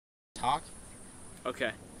Talk? Okay,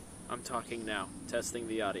 I'm talking now. Testing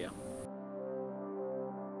the audio.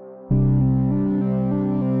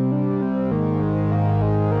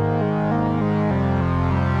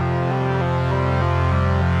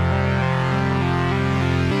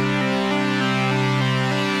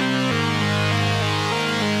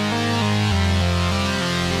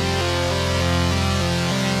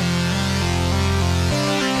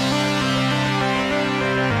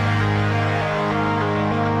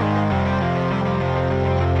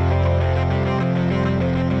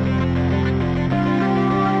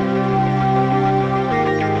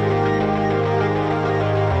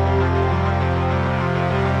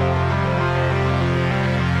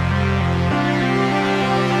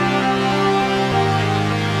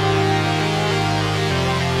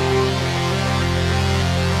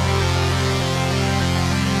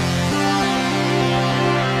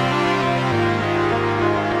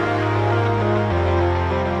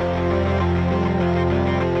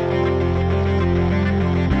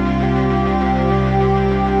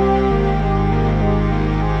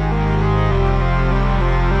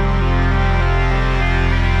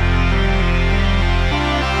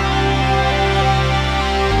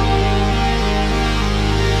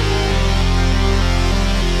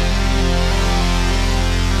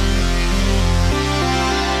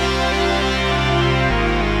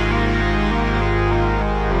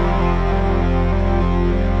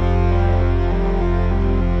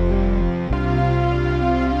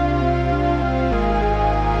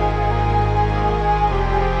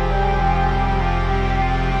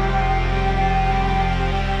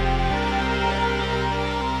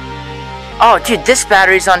 Oh, dude, this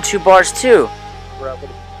battery's on 2 bars too.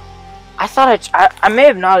 I thought I may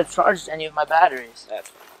have not charged any of my batteries. That's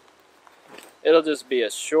fine. It'll just be a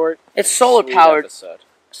short. It's solar sweet powered. Episode.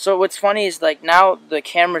 So what's funny is like now the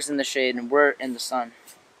camera's in the shade and we're in the sun.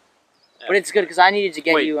 Yeah. But it's good because I needed to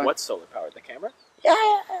get Wait, you on. what's solar powered? The camera?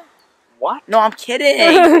 Yeah. What? No, I'm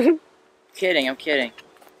kidding. I'm kidding.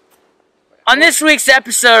 On this week's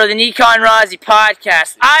episode of the Nickon Razi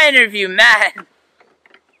podcast, I interview Matt.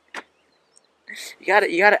 You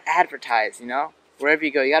gotta advertise, you know? Wherever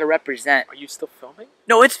you go, you gotta represent. Are you still filming?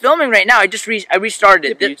 No, it's filming right now. I restarted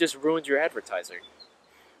Yeah, it. but you just ruined your advertiser.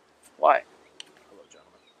 Why? Hello,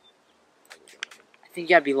 gentlemen. Hello, gentlemen. I think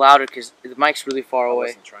you gotta be louder because the mic's really far I away.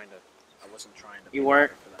 wasn't trying to. You be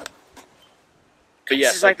weren't? louder for that. But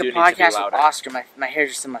yes, This is like I the do need to be podcast with louder. Oscar. My hair's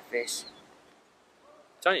just in my face.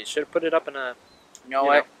 I'm telling you, should have put it up in a. You know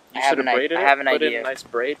what? You should have braided it. I have an put it in idea. a nice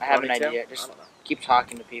braid. I have an ponytail. idea. I Just don't know. keep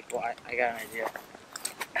talking to people. I got an idea.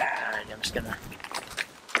 I'm just gonna.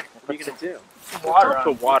 What are you gonna do? Water Don't on.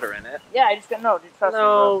 put water in it. Yeah, I just got dude. Trust me.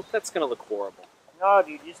 No, that's gonna look horrible. Bro. No,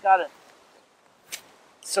 dude, you just gotta.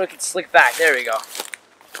 So it can slick back. There we go.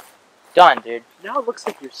 Done, dude. Now it looks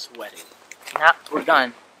like you're sweating. Now we're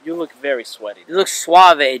done. You look very sweaty. You look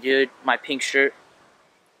suave, dude. My pink shirt.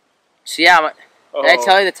 So yeah, did I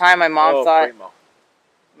tell you the time my mom thought? Primo.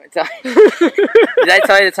 Did I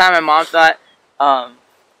tell you the time my mom thought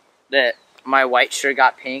that my white shirt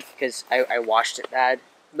got pink because I washed it bad?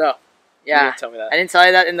 No. Yeah. You didn't tell me that. I didn't tell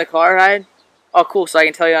you that in the car ride? Oh, cool. So I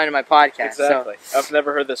can tell you on my podcast. Exactly. So. I've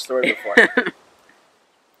never heard this story before. There's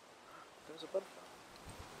a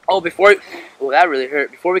butterfly. Oh, that really hurt.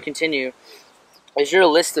 Before we continue, is there a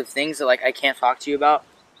list of things that like I can't talk to you about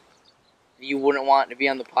that you wouldn't want to be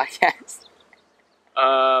on the podcast?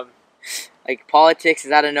 Like politics, is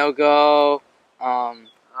that a no-go? I'm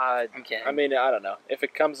kidding. I mean, I don't know. If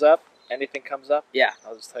it comes up, anything comes up, Yeah.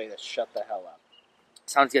 I'll just tell you to shut the hell up.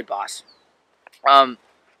 Sounds good, boss. What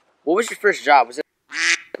was your first job? Was it?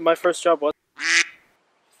 My first job was...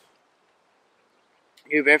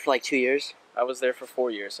 You were there for like 2 years? I was there for 4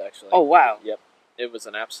 years, actually. Oh, wow. Yep. It was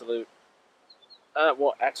an absolute...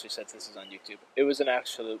 well, actually, since this is on YouTube, it was an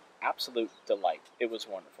absolute delight. It was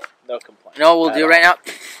wonderful. No complaints. You know what we'll do all. right now?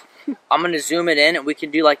 I'm going to zoom it in, and we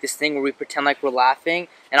can do like this thing where we pretend like we're laughing,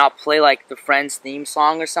 and I'll play like the Friends theme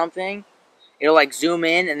song or something. It'll like zoom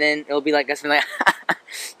in, and then it'll be like us being like,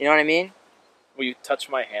 you know what I mean? Will you touch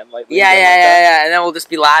my hand lightly? Yeah, again yeah, like yeah, that? yeah. And then we'll just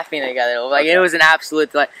be laughing together. Like Okay. It was an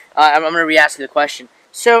absolute delight. I'm going to re-ask you the question.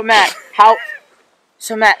 So Matt, how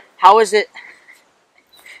is it?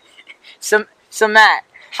 So Matt,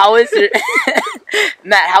 how is it?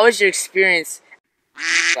 Matt, how was your experience?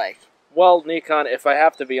 Like. Well, Nickon, if I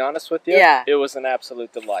have to be honest with you, Yeah. it was an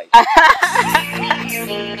absolute delight.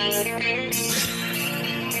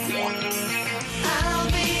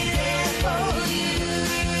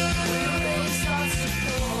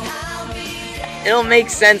 It'll make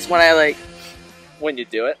sense when I like. When you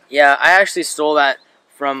do it. Yeah, I actually stole that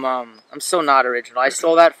from. I'm so not original. I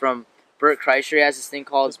stole that from Bert Kreischer has this thing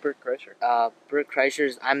called Who's Bert Kreischer? Bert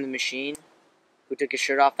Kreischer's "I'm the Machine," who took his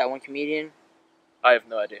shirt off. That one comedian. I have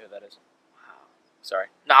no idea who that is. Wow. Sorry.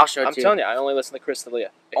 No, I'll show it I'm to you. telling you, I only listen to Chris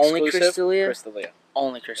D'Elia. Only Chris D'Elia? Chris D'Elia.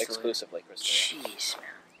 Only Chris D'Elia. Exclusively Chris D'Elia. Jeez, man.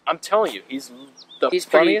 I'm telling you, he's the He's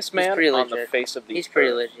funniest pretty man on the legit. face of the He's pretty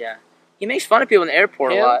earth. legit, yeah. He makes fun of people in the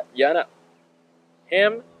airport a lot. Yeah, I know.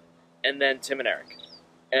 Him, and then Tim and Eric.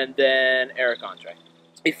 And then Eric Andre.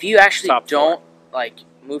 If you actually Top don't, four. like,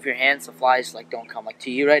 move your hands, the flies, like, don't come. Like,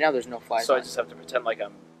 to you right now, there's no flies So I on. just have to pretend like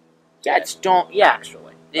I'm Yeah, dead, just don't, yeah.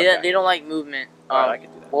 actually. They don't like movement. Alright, I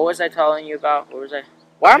can do that. What was I telling you about? What was I?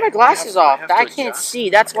 Why are my glasses off? I can't see.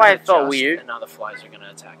 That's why it felt weird. And now the flies are going to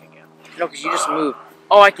attack again. No, because you just moved.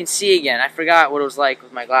 Oh, I can see again. I forgot what it was like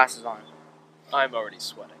with my glasses on. I'm already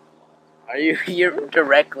sweating. Are you? You're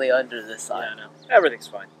directly under the sun. Yeah, I know. Everything's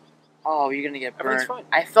fine. Oh, you're gonna get Everything's burned.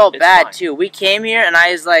 fine. I felt It's bad fine. too. We came here and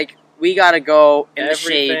I was like, we gotta go in the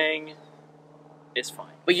shade. Everything is fine.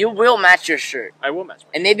 But you will match your shirt, I will match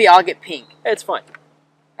and maybe I'll get pink. It's fine.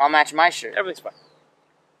 I'll match my shirt. Everything's fine.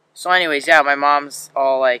 So, anyways, yeah, my mom's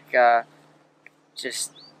all like,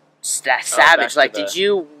 just savage. to Like, the- did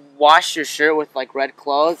you wash your shirt with like red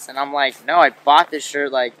clothes? And I'm like, no, I bought this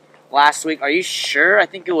shirt like last week. Are you sure? I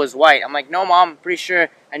think it was white. I'm like, no, Mom, I'm pretty sure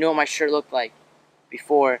I knew what my shirt looked like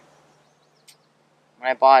before when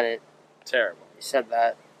I bought it. Terrible. You said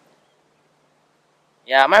that.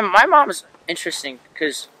 Yeah, my mom's interesting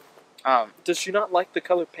because, Does she not like the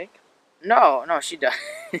color pink? no, she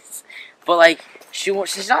does. But like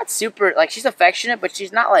she's not super like she's affectionate, but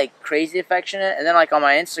she's not like crazy affectionate. And then like on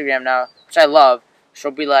my Instagram now, which I love,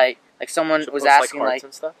 she'll be like someone She was posts, asking hearts like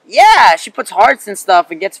and stuff? yeah, she puts hearts and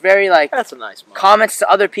stuff and gets very like That's a nice mom. comments to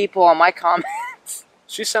other people on my comments.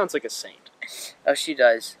 She sounds like a saint. Oh, she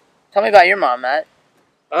does. Tell me about your mom, Matt.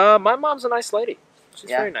 My mom's a nice lady.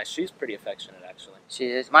 She's Yeah. very nice. She's pretty affectionate, actually. She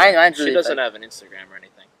is. Mine's She really doesn't affectionate. have an Instagram or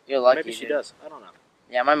anything. You're lucky. Maybe she dude. does. I don't know.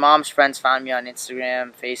 Yeah, my mom's friends found me on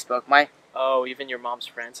Instagram, Facebook. Oh, even your mom's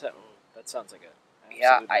friends have... Oh, that sounds like a...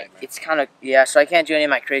 Yeah, absolute nightmare. it's kind of so I can't do any of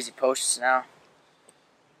my crazy posts now.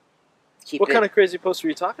 What kind of crazy posts were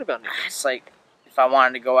you talking about, Nick? It's like if I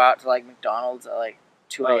wanted to go out to like McDonald's at like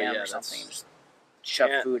 2 Oh, a.m. yeah, or something, that's- just shove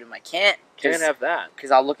can't- food in my can't Can't have that.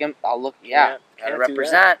 because I'll look yeah, Can't gotta do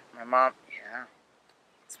represent my mom. Yeah,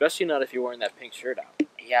 Especially not if you're wearing that pink shirt out.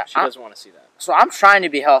 yeah. She doesn't want to see that. So I'm trying to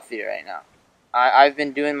be healthier right now. I've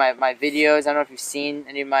been doing my videos. I don't know if you've seen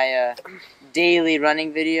any of my daily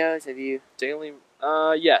running videos. Have you? Daily...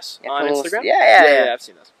 yes. Yeah, On put a little- Instagram? yeah. I've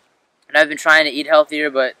seen those. And I've been trying to eat healthier,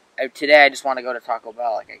 but today I just want to go to Taco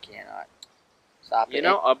Bell. Like I cannot stop. You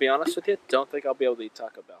know, I'll be honest with you. Don't think I'll be able to eat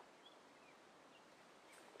Taco Bell.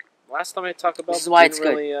 Last time I ate Taco Bell, This is why didn't it's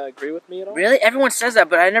good. really agree with me at all. Really, everyone says that,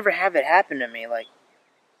 but I never have it happen to me. Like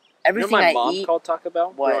everything You know my I mom eat. called Taco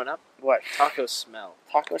Bell What? growing up? What? Taco smell.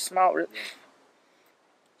 Taco smell? Really? Yeah.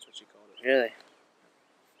 That's what she called it. Really?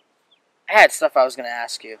 I had stuff I was gonna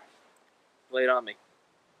ask you. Lay it on me.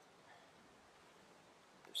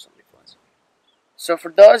 There's so many flies. So for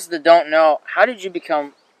those that don't know, how did you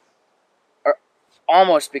become, or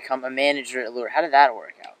almost become a manager at Lure? How did that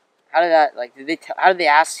work out? How did that how did they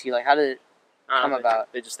ask you? Like how did it come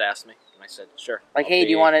about? They just asked me, and I said, sure. Like, I'll hey, do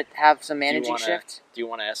you be- want to have some do you managing wanna- shift? Do you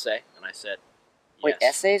want an essay? And I said, Wait,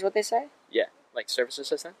 yes. essay is what they say? Yeah, like service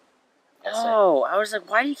assistant. Essay. Oh, I was like,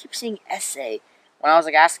 why do you keep saying essay? When I was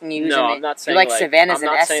like asking you, who's No, an, I'm not saying you're like Savannah's I'm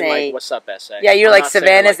an not essay. saying like, what's up, essay? Yeah, you're I'm like not saying it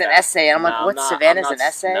Savannah's like an that. essay, and I'm like, No, what's not- Savannah's I'm an not-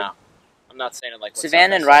 essay? No, I'm not saying it like what's Savannah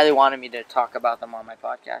up, and essay. Riley wanted me to talk about them on my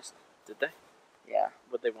podcast. Did they? Yeah.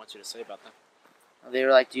 What they want you to say about them? They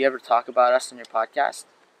were like, do you ever talk about us on your podcast?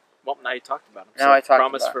 Well, now you talked about them. Now I talked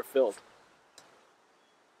promise about- fulfilled.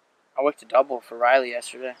 I worked a double for Riley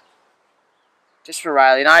yesterday. Just for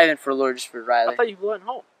Riley, not even for Lure, just for I Riley. thought you went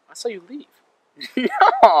home. I saw you leave. No,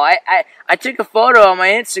 I took a photo on my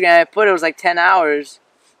Instagram. I put it was like 10 hours,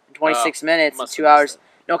 and 26 minutes, and Must 2 have hours. missed it.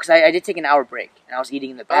 No, because I did take an hour break, and I was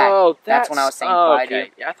eating in the back. Oh, That's when I was saying oh, bye to okay.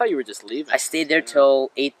 you. Yeah, I thought you were just leaving. I stayed there till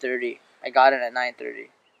 8:30. I got in at 9:30.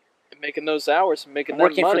 Making those hours, making I'm that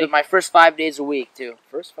working money. for my first 5 days a week, too.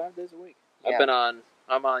 First 5 days a week. Yeah.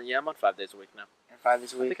 I'm on 5 days a week now. And 5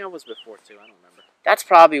 days a I week. think I was before too. I don't remember. That's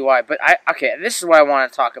probably why. But okay, this is what I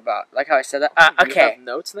want to talk about. Like how I said that. You Okay. have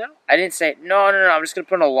notes now? I didn't say no. I'm just gonna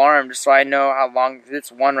put an alarm just so I know how long.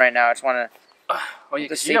 It's 1 right now. I just want to. Oh yeah, Just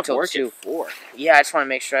because stay you have till work 2. at 4. Yeah, I just want to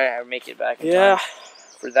make sure I make it back in Yeah. time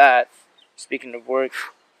for that. Speaking of work,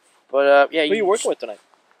 but yeah, Who are you working with tonight?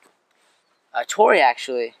 Tori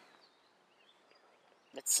actually.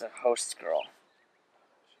 It's a host girl.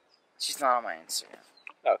 She's not on my Instagram.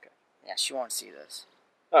 Okay. Yeah, she won't see this.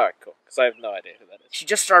 All right, cool. Because I have no idea who that is. She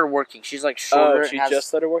just started working. She's like shorter. Oh, she and has just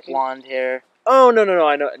started working. blonde hair. Oh no,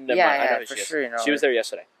 I know. Never Yeah, mind. I yeah, know who for she is. sure you know She was her. there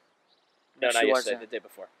yesterday. No, No, not she yesterday. wasn't. The day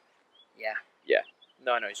before. Yeah. Yeah.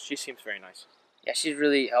 No, I know. She seems very nice. Yeah, she's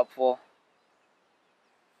really helpful.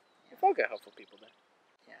 We've all got helpful people there.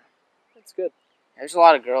 Yeah. That's good. There's a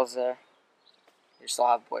lot of girls there. They still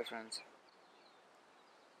have boyfriends.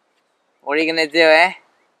 What are you gonna do, eh?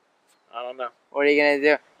 I don't know. What are you gonna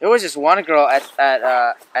do? There was this one girl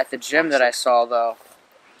at the gym that I saw though.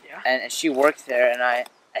 Yeah. And she worked there, and I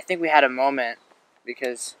think we had a moment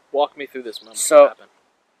because Walk me through this moment. So- What happened?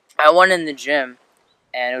 I went in the gym,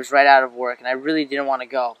 and it was right out of work, and I really didn't want to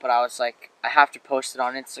go, but I was like, I have to post it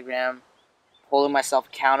on Instagram, holding myself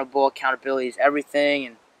accountable. Accountability is everything,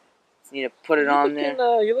 and just need to put it on there.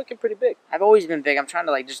 You're looking pretty big. I've always been big. I'm trying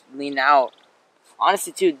to like just lean out.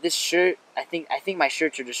 Honestly, too, this shirt, I think my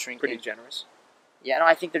shirts are just shrinking. Pretty generous. Yeah, no,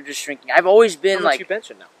 I think they're just shrinking. I've always been How much like, you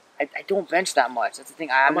benching now? I don't bench that much. That's the thing.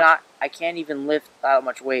 much? I can't even lift that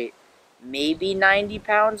much weight. Maybe 90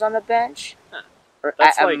 pounds on the bench. Huh. Or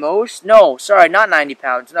That's at like- most. No, sorry, not 90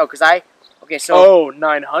 pounds. No, because okay, so. Oh,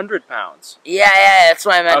 900 pounds. Yeah, that's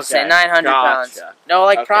what I meant to say. Okay, 900 pounds. gotcha. No,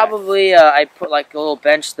 like Okay. probably I put like a little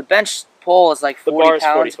bench. The bench pull is like The 40 bar is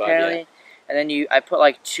pounds 45, apparently. yeah. And then I put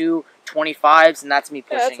like two 25s, and that's me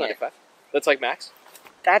Yeah, that's pushing it. 95. That's like max.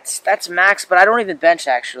 That's max, but I don't even bench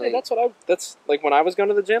actually. Hey, that's like when I was going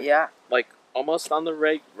to the gym. Yeah. Like almost on the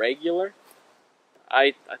regular.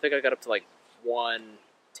 I think I got up to like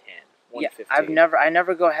 110, 115. Yeah, I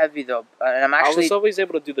never go heavy though, and I'm I actually. was always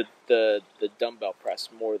able to do the dumbbell press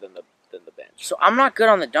more than the bench. So I'm not good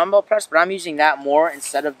on the dumbbell press, but I'm using that more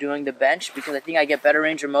instead of doing the bench because I think I get better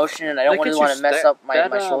range of motion, and I don't That really gets want you to mess sta- up my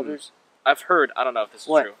that, shoulders. I've heard. I don't know if this is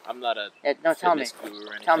What? true. I'm not a Yeah, no, tell me. fitness guru or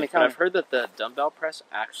anything. Tell me. But I've heard that the dumbbell press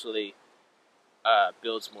actually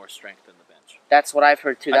builds more strength than the bench. That's what I've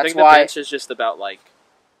heard too. I That's think the why. bench is just about like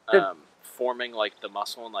The- forming like the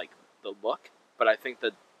muscle and like the look. But I think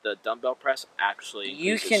that the dumbbell press actually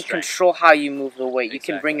You increases can strength. control how you move the weight. You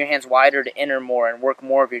can bring Exactly. your hands wider to inner more and work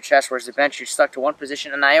more of your chest, whereas the bench, you're stuck to one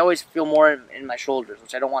position. And I always feel more in my shoulders,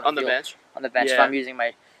 which I don't want to on the feel bench. on the bench if Yeah. I'm using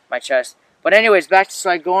my chest. But anyways, back to, so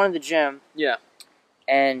I go into the gym, Yeah.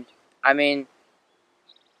 and I mean,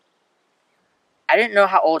 I didn't know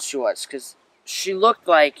how old she was, because she looked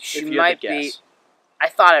like she If you had might to be, guess. I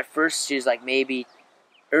thought at first she was like maybe,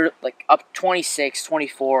 like up 26,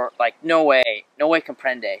 24, like no way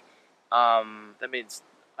comprende. That means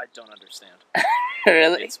I don't understand.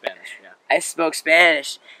 Really? In Spanish, yeah. I spoke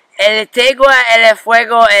Spanish. El tegua, el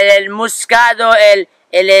fuego, el muscado,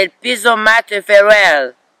 el piso Matt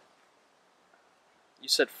Farrell. You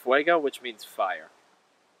said fuego, which means fire.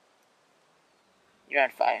 You're on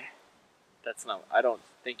fire. That's not. I don't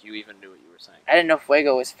think you even knew what you were saying. I didn't know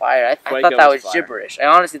fuego was fire. I Fuego thought that is was fire. gibberish. I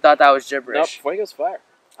honestly thought that was Nope, gibberish. fuego's fire.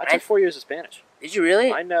 I I- took 4 years of Spanish. Did you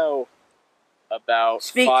really? I know about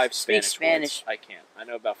Speak 5 Spanish. Spanish words. I can't. I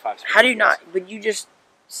know about 5 Spanish How do you words. not? But you just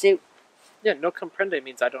say Yeah, no comprende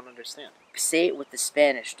means I don't understand. it with the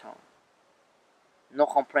Spanish tone. No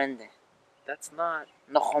comprende. That's not.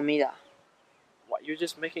 No comida. What, you're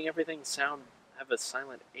just making everything have a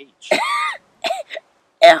silent H.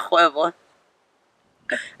 El huevo.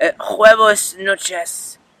 Huevos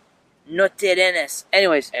noches. No terenes.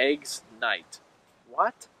 Anyways, Eggs night.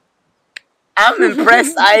 What? I'm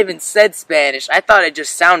impressed I even said Spanish. I thought it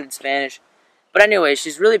just sounded Spanish. But anyway,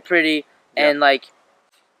 she's really pretty, and like,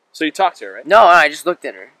 So you talked to her, right? no, I just looked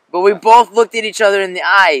at her. But we both looked at each other in the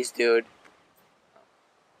eyes, dude.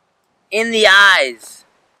 In the eyes.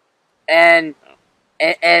 And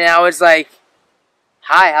I was like,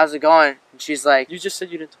 hi, how's it going? And she's like, You just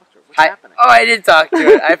said you didn't talk to her. What's hi. happening? Oh, I did talk to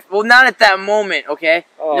her. Well, not at that moment, okay?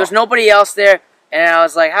 Oh. There was nobody else there. And I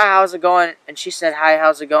was like, hi, how's it going? And she said, hi,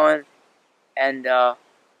 how's it going? And that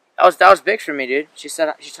was big for me, dude. She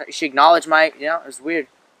said she acknowledged my, it was weird.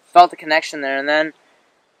 Felt the connection there, and then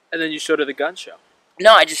you showed her the gun show.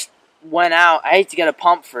 no, I just went out. I hate to get a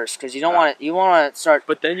pump first because you don't want to. You want to start.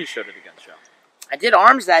 But then you showed her the gun show. I did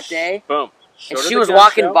arms that day, Boom. and Showed her she the was gun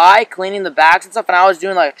walking show. by cleaning the bags and stuff, and I was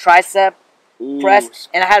doing like a tricep Ooh, press,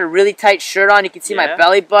 and I had a really tight shirt on. You could see my Yeah.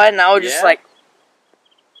 belly button. And I was just Yeah. like,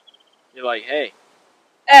 You're like, hey.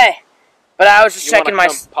 hey. But I was just You checking wanna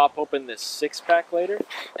my. come pop open this 6-pack later?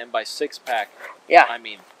 And by 6-pack, Yeah, I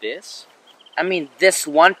mean this? I mean this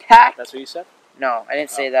one pack. That's what you said? No, I didn't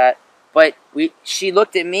say Oh. that. But she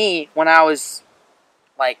looked at me when I was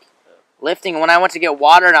like lifting. When I went to get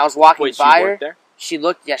water and I was walking Wait, she by her, worked there? she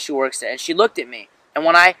looked. Yeah, she works there, and she looked at me. And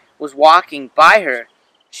when I was walking by her,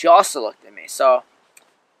 she also looked at me. So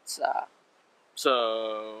it's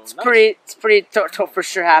So it's nice. pretty for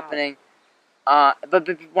sure happening. But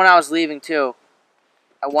when I was leaving too,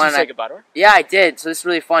 Did you say goodbye to her? Yeah, I did. So this is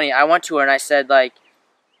really funny. I went to her and I said like,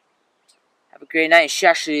 "Have a great night."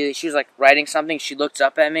 And she was like writing something. She looked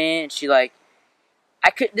up at me and she like,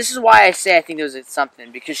 This is why I say I think there was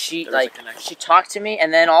something, because she talked to me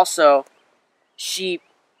and then also she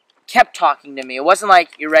kept talking to me. It wasn't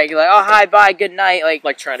like irregular. Oh, hi, bye, good night.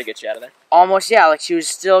 Like trying to get you out of there. Almost, yeah. Like she was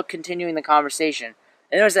still continuing the conversation.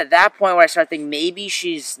 And it was at that point where I started thinking maybe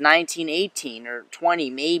she's 19, 18, or 20,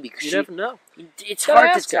 maybe. You never know. It's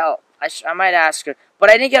hard to tell. I might ask her. But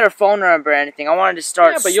I didn't get her phone number or anything. I wanted to start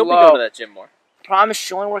slow. Yeah, but you'll be going to that gym more. Problem is,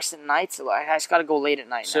 she only works at night, so I just got to go late at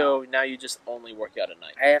night So now you just only work out at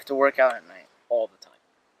night. I have to work out at night. All the time.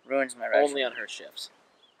 Ruins my regimen. Only on her shifts.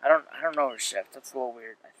 I don't know her shift. That's a little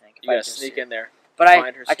weird, I think. You gotta sneak in there. But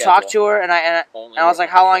I talked to her, and I was like,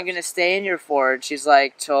 how long are you going to stay in here for? And she's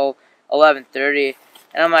like, till 11:30.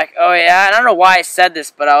 And I'm like, oh yeah? And I don't know why I said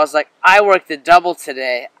this, but I was like, I worked the double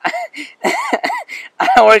today.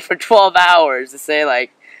 I worked for 12 hours to say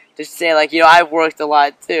like, I've worked a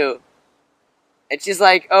lot too. And she's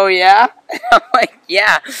like, oh yeah? I'm like,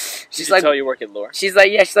 yeah. She's like, tell you work at Lure? She's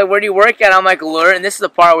like, yeah. She's like, where do you work at? I'm like, Lure. And this is the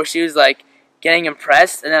part where she was like, getting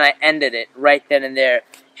impressed, and then I ended it right then and there.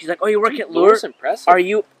 She's like, oh, you work at Lure? Lure's impressive.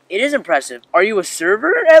 It is impressive. Are you a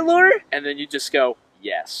server at Lure? And then you just go,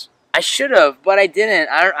 yes. I should have, but I didn't.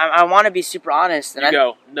 I want to be super honest. And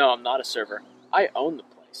go, no, I'm not a server. I own the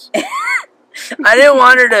place. I didn't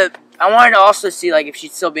want her to. I wanted to also see like if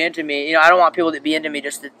she'd still be into me. You know, I don't want people to be into me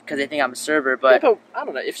just because they think I'm a server. But, yeah, but I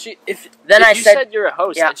don't know if you said you're a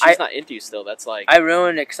host and she's not into you still. That's like I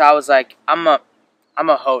ruined it because I was like I'm a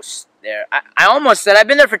host there. I almost said I've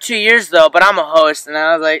been there for 2 years though, but I'm a host, and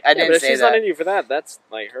I was like I didn't but if say she's not into you for that, that's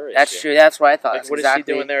like her issue. That's true. That's what I thought. Like, what is she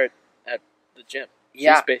doing there at the gym?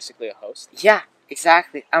 Yeah. She's basically a host. Yeah,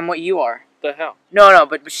 exactly. I'm what you are. The hell? No,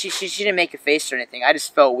 but she didn't make a face or anything. I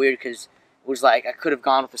just felt weird because it was like I could have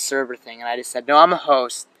gone with the server thing, and I just said no, I'm a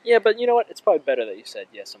host. Yeah, but you know what? It's probably better that you said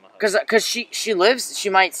yes, I'm a host. Because she lives, she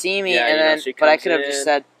might see me, yeah, and then but I could have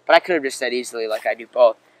just said easily like I do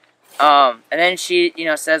both. And then she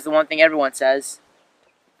says the one thing everyone says,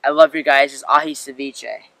 I love your guys' ahi ceviche.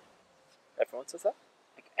 Everyone says that?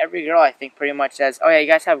 Every girl, I think, pretty much says, oh, yeah, you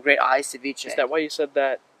guys have great ahi ceviche. Is that why you said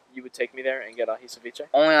that you would take me there and get ahi ceviche?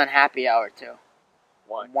 Only on happy hour, too.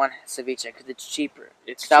 Why? One ceviche, because it's cheaper.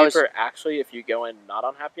 It's cheaper, actually, if you go in not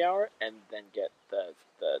on happy hour and then get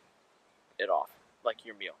it off, like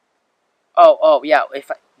your meal. Oh, yeah,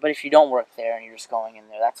 but if you don't work there and you're just going in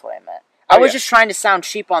there, that's what I meant. I was just trying to sound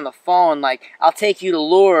cheap on the phone, like, I'll take you to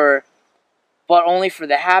Lure, but only for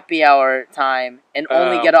the happy hour time, and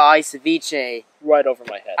only get an ahi ceviche. Right over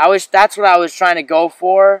my head. That's what I was trying to go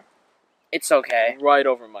for. It's okay. Right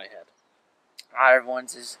over my head. Not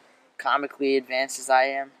everyone's as comically advanced as I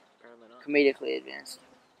am. Apparently not. Comedically advanced.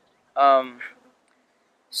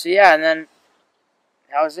 So yeah, and then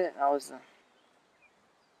that was it. That was the.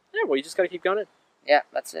 Yeah, well, you just gotta keep going in. Yeah,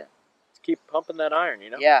 that's it. Just keep pumping that iron, you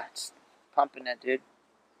know. Yeah, just pumping it, dude.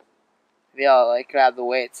 Maybe I'll like grab the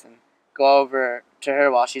weights and go over to her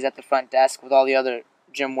while she's at the front desk with all the other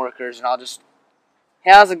gym workers, and I'll just,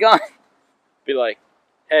 hey, how's it going? Be like,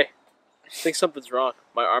 hey, I think something's wrong.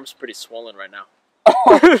 My arm's pretty swollen right now.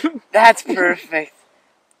 Oh, that's perfect.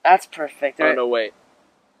 That's perfect. Oh, no, wait.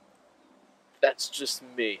 That's just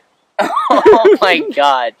me. Oh, my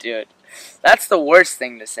God, dude. That's the worst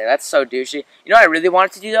thing to say. That's so douchey. You know what I really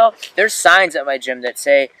wanted to do, though? There's signs at my gym that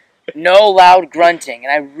say, no loud grunting.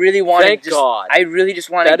 And I really want to God. I really just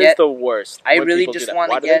want to get... That is the worst. I really just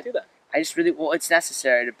want to get... Why do they do that? I just really... Well, it's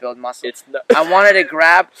necessary to build muscle. I wanted to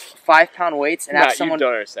grab 5-pound weights and have someone... you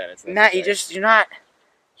don't understand. It's Matt, you just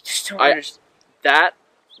don't understand. That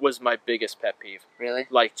was my biggest pet peeve. Really?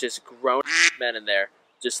 Like, just grown men in there.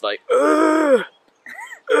 Just like, ugh,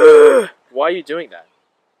 ugh. Why are you doing that?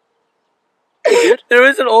 Hey, dude. There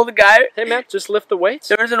was an old guy. Hey, man, just lift the weights.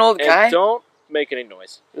 There was an old guy. Don't make any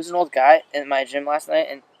noise. There was an old guy in my gym last night.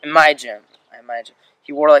 And in my gym.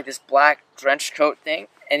 He wore like this black trench coat thing.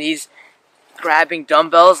 And he's grabbing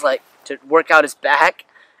dumbbells like to work out his back.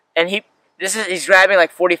 And he's grabbing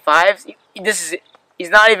like 45s. He's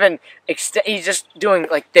not even he's just doing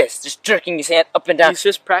like this. Just jerking his hand up and down. He's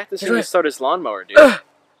just practicing to start his lawnmower, dude.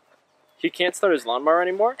 He can't start his lawnmower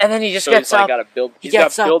anymore. And then he just gets up. He's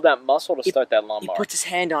got to build that muscle to start that lawnmower. He puts his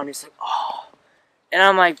hand on. He's like, oh. And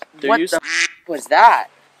I'm like, what the was that?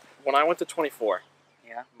 When I went to 24,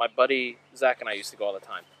 yeah, my buddy Zach and I used to go all the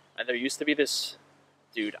time. And there used to be this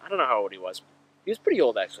dude. I don't know how old he was. He was pretty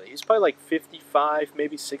old, actually. He was probably like 55,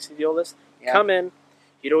 maybe 60, the oldest. Yeah. Come in.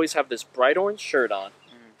 He'd always have this bright orange shirt on,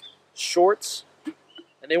 shorts,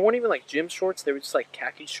 and they weren't even like gym shorts. They were just like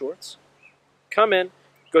khaki shorts. come in,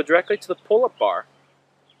 go directly to the pull-up bar,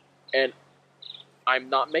 and I'm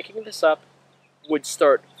not making this up, would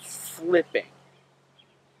start flipping.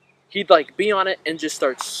 He'd like be on it and just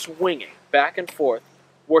start swinging back and forth,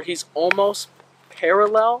 where he's almost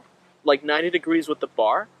parallel, like 90 degrees with the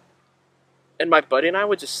bar. And my buddy and I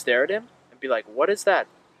would just stare at him and be like, what is that?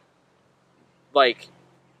 Like,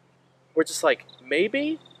 we're just like,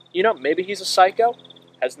 maybe, maybe he's a psycho,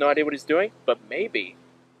 has no idea what he's doing, but maybe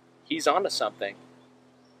he's onto something.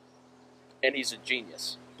 And he's a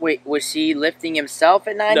genius. Wait, was he lifting himself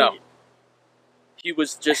at 90? No. He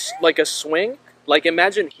was just like a swing. Like,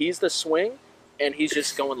 imagine he's the swing, and he's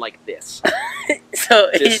just going like this. So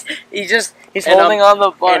he's holding on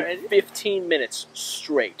the bar. And 15 minutes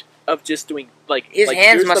straight of just doing, like... His like,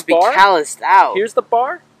 hands must be calloused out. Here's the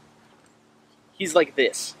bar. He's like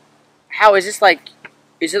this. How is this like...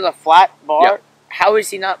 Is it a flat bar? Yeah. How is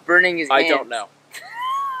he not burning his hands? I don't know.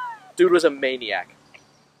 Dude was a maniac.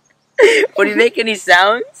 Would he make any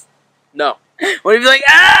sounds? No. Would he be like,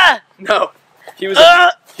 ah? No. He was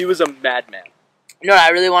a madman. You know what I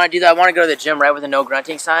really want to do? Though? I want to go to the gym right with a no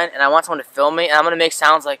grunting sign, and I want someone to film me, and I'm going to make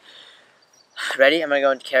sounds like... Ready? I'm going to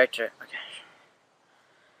go into character. Okay.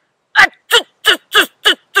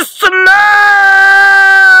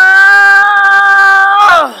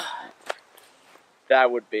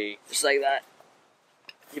 That would be... Just like that.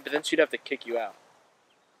 Yeah, but then she'd have to kick you out.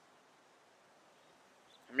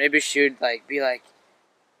 Or maybe she would like be like...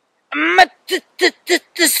 100%.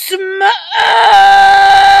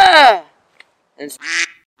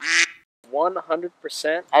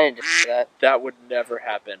 I didn't do that. That would never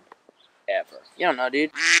happen. Ever. You don't know,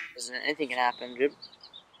 dude. Anything can happen, dude.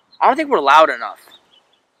 I don't think we're loud enough.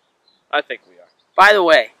 I think we are. By the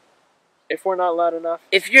way, if we're not loud enough...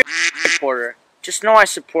 If you're a supporter, just know I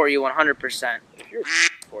support you 100%. If you're a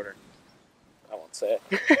supporter, I won't say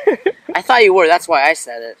it. I thought you were. That's why I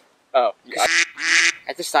said it. Oh.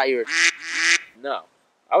 I just thought you were... No.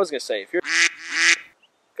 I was going to say, if you're...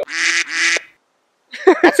 Go.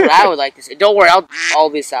 That's what I would like to say. Don't worry, I'll all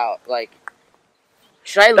this out. Like,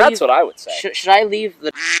 should I leave... That's what I would say. Should I leave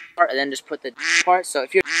the part and then just put the part? So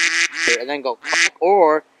if you're... and then go...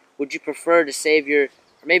 Or would you prefer to save your...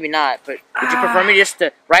 Or maybe not, but would you prefer me just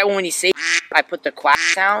to... Right when you say... I put the quack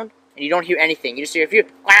sound, and you don't hear anything. You just hear... If you...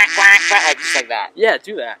 Quack, quack, quack, like, just like that. Yeah,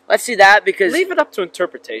 do that. Let's do that, because... Leave it up to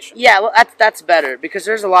interpretation. Yeah, well, that's better, because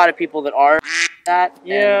there's a lot of people that are that.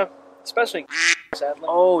 Yeah, especially... Sadly.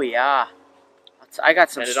 Oh, yeah. I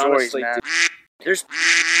got some and stories, honestly, man. Dude, There's...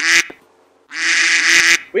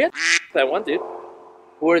 We had that one dude.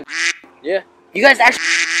 Who are... Yeah. You guys actually...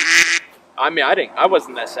 I mean, I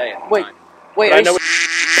wasn't that saying. Wait, I know.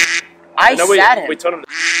 I sat him. We told him.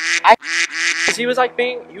 He was like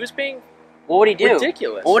being. He was being. What would he do?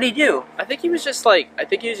 Ridiculous. What would he do? I think he was just like. I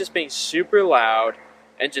think he was just being super loud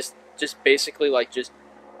and just basically like just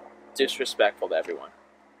disrespectful to everyone.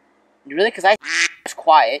 Really? Because I was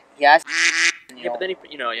quiet. He asked. Yeah, but then he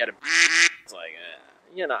had a. It's like,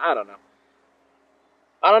 I don't know.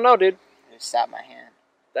 I don't know, dude. I just sat my hand.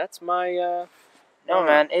 That's my. No,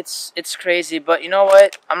 man, it's crazy, but you know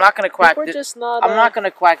what? I'm not gonna quack. I'm not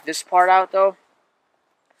gonna quack this part out though.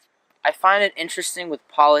 I find it interesting with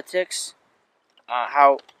politics,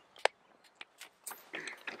 how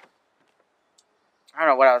I don't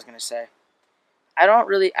know what I was gonna say.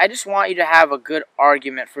 I just want you to have a good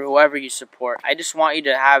argument for whoever you support. I just want you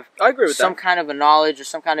to have some kind of a knowledge or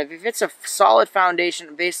some kind of, if it's a solid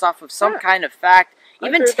foundation based off of some kind of fact.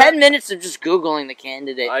 Even 10 minutes of just Googling the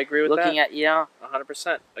candidate. I agree with that. Looking at,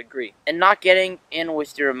 100% agree. And not getting in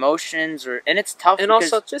with your emotions, and it's tough. And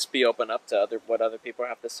also just be open up to what other people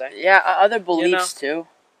have to say. Yeah, other beliefs too.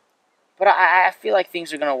 But I feel like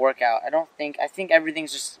things are gonna work out. I think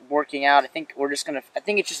everything's just working out. I think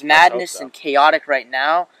it's just madness and chaotic right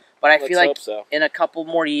now. But I feel like in a couple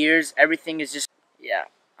more years, everything is just,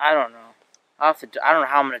 I don't know. I don't know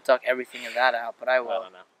how I'm gonna duck everything of that out, but I will. I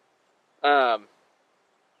don't know.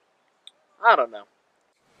 I don't know.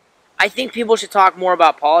 I think people should talk more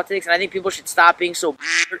about politics, and I think people should stop being so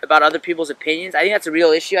about other people's opinions. I think that's a real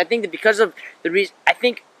issue. I think that because of the reason,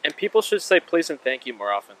 and people should say please and thank you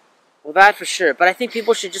more often. Well, that for sure. But I think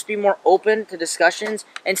people should just be more open to discussions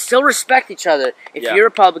and still respect each other. If you're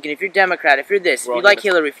Republican, if you're Democrat, if you're this, if you like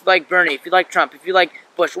Hillary, if you like Bernie, if you like Trump, if you like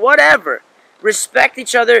Bush, whatever. Respect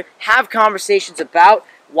each other, have conversations about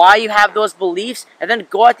why you have those beliefs, and then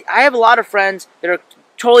go out. I have a lot of friends that are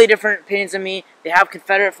totally different opinions than me. They have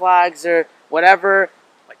Confederate flags or whatever.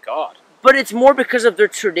 My God. But it's more because of their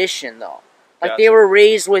tradition, though. Like, they were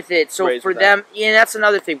raised with it. So for them, that's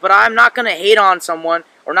another thing. But I'm not going to hate on someone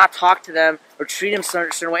or not talk to them or treat them a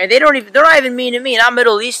certain way. And they're not even mean to me. And I'm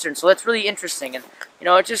Middle Eastern, so that's really interesting. And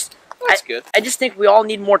it just That's good. I just think we all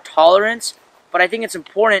need more tolerance. But I think it's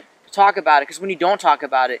important to talk about it, because when you don't talk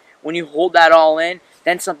about it, when you hold that all in,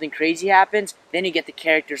 then something crazy happens. Then you get the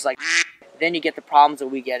characters like. Then you get the problems that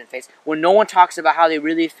we get in face. When no one talks about how they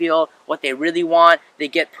really feel, what they really want, they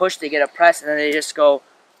get pushed, they get oppressed, and then they just go.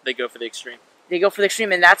 They go for the extreme. They go for the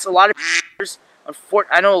extreme, and that's a lot of.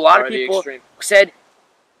 I know a lot of people said.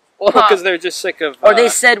 Well, because they're just sick of. Or they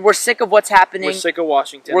said, we're sick of what's happening. We're sick of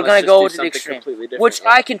Washington. We're going to go to the extreme. Which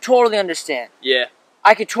I can totally understand. Yeah.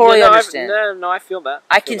 I can totally understand. No, I feel that.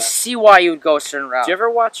 I can see why you would go a certain route. Did you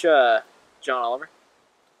ever watch John Oliver?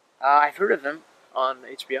 I've heard of him. On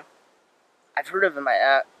HBO? I've heard of him.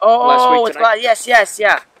 Yes.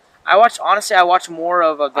 I watch more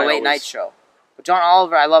of the Late Night Show. But John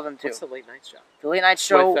Oliver, I love him too. What's the Late Night Show? The Late Night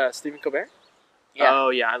Show. With Stephen Colbert? Yeah.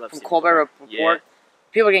 Oh, yeah, I love From Stephen Colbert Report. Yeah.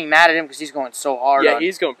 People are getting mad at him because he's going so hard. Yeah,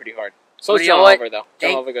 he's going pretty hard. So is John Oliver, though.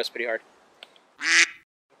 John Oliver goes pretty hard.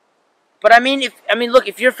 But look,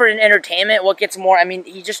 if you're for an entertainment, what gets more?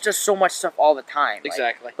 He just does so much stuff all the time.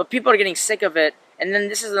 Exactly. But people are getting sick of it, and then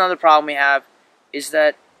this is another problem we have, is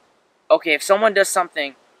that, okay, if someone does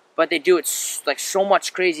something, but they do it like so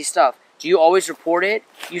much crazy stuff, do you always report it?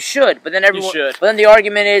 You should, but then everyone. You should. But then the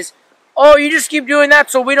argument is, oh, you just keep doing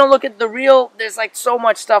that, so we don't look at the real. There's like so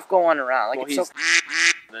much stuff going around. Like he's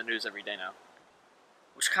the news every day now.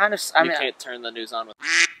 Which kind of, you can't turn the news on with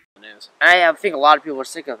the news. I think a lot of people are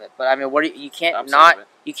sick of it, but you can't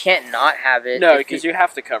not have it. No, because you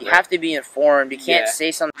have to cover it. You have to be informed. You can't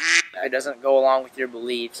say something that doesn't go along with your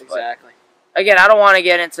beliefs. Exactly. But, again, I don't want to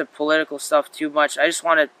get into political stuff too much. I just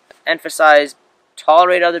want to emphasize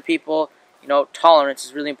tolerate other people. Tolerance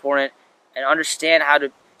is really important, and understand how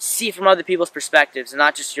to see from other people's perspectives and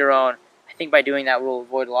not just your own. I think by doing that, we'll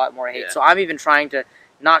avoid a lot more hate. Yeah. So I'm even trying to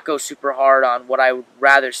not go super hard on what I would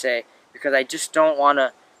rather say, because I just don't want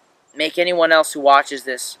to make anyone else who watches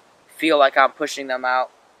this feel like I'm pushing them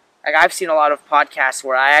out. Like, I've seen a lot of podcasts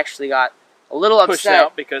where I actually got a little upset. Pushed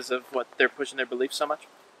out because of what they're pushing their beliefs so much?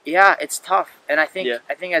 Yeah, it's tough. And I think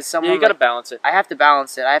as someone... Yeah, you got to balance it. I have to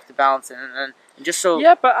balance it. And just so...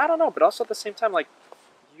 Yeah, but I don't know. But also at the same time, like,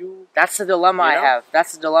 that's the dilemma I have.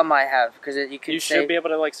 That's the dilemma I have. Because you should be able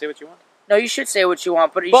to, like, say what you want. No, you should say what you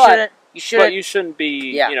want, but you shouldn't... But you shouldn't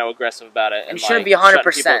be, aggressive about it. And you shouldn't be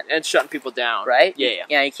 100%. And shutting people down. Right? Yeah.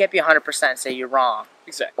 Yeah, you can't be 100% and say you're wrong.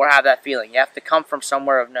 Exactly. Or have that feeling. You have to come from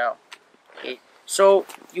somewhere of no. Okay. So,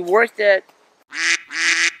 you worked at...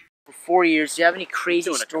 for 4 years. Do you have any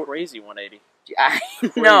crazy stories? Doing a crazy 180. I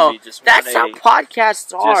know. That's how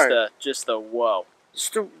podcasts are. Just the whoa.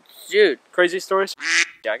 Dude. Crazy stories?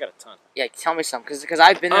 Yeah, I got a ton. Yeah, tell me some. Because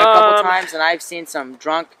I've been there a couple times and I've seen some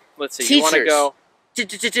drunk Let's see. teachers. You want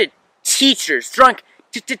to go... Teachers, drunk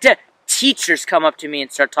teachers come up to me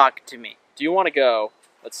and start talking to me. Do you want to go,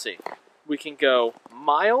 let's see, we can go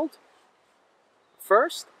mild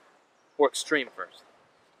first or extreme first?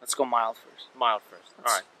 Let's go mild first. Mild first.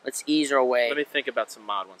 All right. Let's ease our way. Let me think about some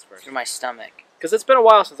mild ones first. Through my stomach. Because it's been a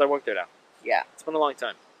while since I worked there now. Yeah. It's been a long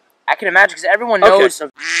time. I can imagine, because everyone knows of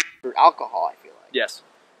alcohol, I feel like. Yes.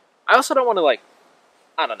 I also don't want to, like,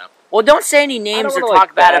 I don't know. Well, don't say any names or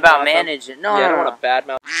talk bad about management. No, I don't want to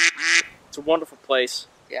badmouth. It's a wonderful place.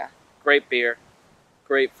 Yeah. Great beer.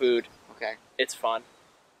 Great food. Okay. It's fun.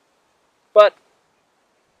 But,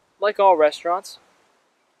 like all restaurants,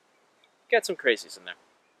 get some crazies in there.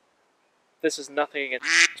 This is nothing against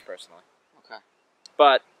personally. Okay.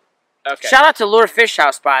 But, okay. Shout out to Lure Fish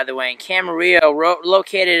House, by the way, in Camarillo,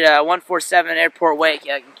 located 147 Airport Way.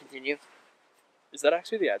 Yeah, I can continue. Is that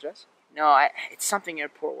actually the address? No, it's something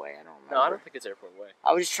Airport Way. I don't remember. No, I don't think it's Airport Way.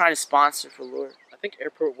 I was just trying to sponsor for Lure. I think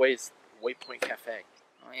Airport Way is Waypoint Cafe.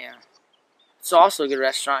 Oh, yeah. It's also a good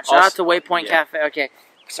restaurant. Shout out to Waypoint Cafe. Okay.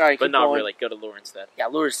 Sorry, but not really. Go to Lure instead. Yeah,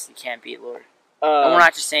 Lure's, you can't beat Lure. And we're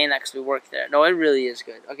not just saying that because we work there. No, it really is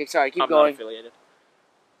good. Okay, sorry, keep going. I'm not affiliated.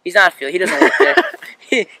 He's not affiliated. He doesn't work there.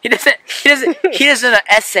 He doesn't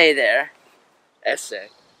essay there. Essay.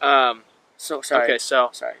 So sorry. Okay, so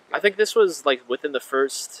sorry. I think this was like within the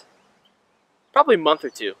first probably month or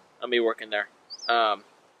two of me working there.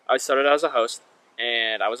 I started out as a host,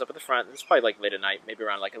 and I was up at the front. It was probably like late at night, maybe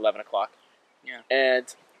around like 11 o'clock. Yeah.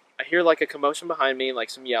 And I hear like a commotion behind me, like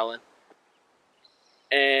some yelling.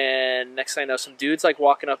 And next thing I know, some dude's like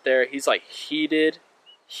walking up there. He's like heated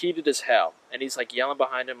as hell, and he's like yelling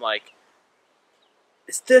behind him like,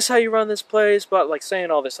 "Is this how you run this place?" But like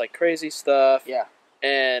saying all this like crazy stuff. Yeah.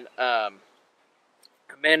 And a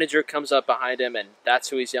manager comes up behind him, and that's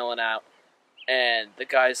who he's yelling at. And the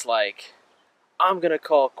guy's like, "I'm gonna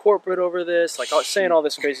call corporate over this," like saying all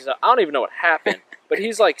this crazy stuff. I don't even know what happened, But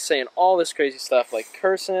he's like saying all this crazy stuff, like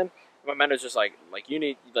cursing. My manager's just like you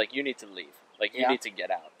need to leave, like you need to get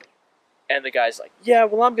out. And the guy's like, yeah,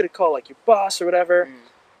 well, I'm gonna call like your boss or whatever.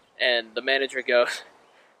 And the manager goes,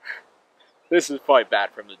 this is probably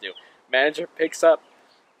bad for him to do. Manager picks up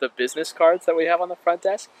the business cards that we have on the front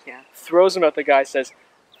desk, throws them at the guy, says,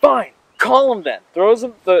 fine, call him then. Throws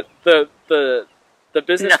them the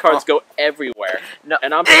business cards go everywhere. No.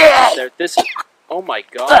 And I'm there. This is, oh my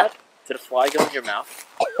god. Did a fly go in your mouth?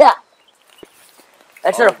 Yeah.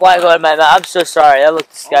 That's not a fly go in my mouth. I'm so sorry. That looked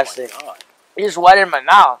disgusting. Oh my god. It just wet in my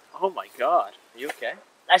mouth. Oh my god. Are you okay?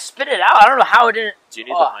 I spit it out. I don't know how it didn't. Do you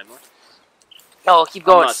need the Heimlich? No, keep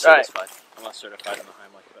going. I'm not certified in the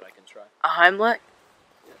Heimlich, but I can try. A Heimlich?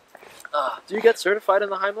 Do you get certified in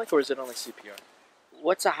the Heimlich, or is it only CPR?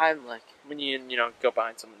 What's a Heimlich? When you go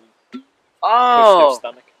behind someone and push their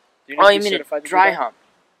stomach. Do you you mean a dry hump?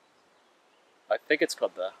 I think it's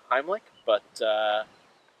called the Heimlich, but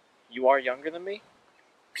you are younger than me,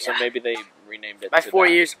 so maybe they renamed it. By 4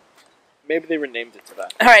 years. Maybe they renamed it to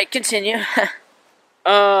that. All right, continue.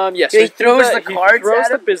 Yes. So he throws the cards. He throws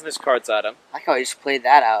the business cards at him. I like how he just played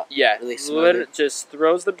that out. Yeah, really smoothly. Just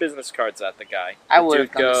throws the business cards at the guy. I would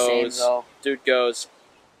have done the same though. Dude goes,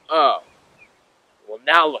 oh, well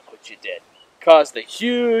now look what you did. Caused a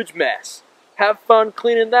huge mess. Have fun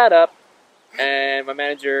cleaning that up. And my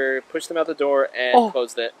manager pushed him out the door and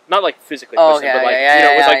closed it. Not like physically pushed him, but like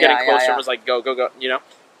it was like getting closer. And was like go,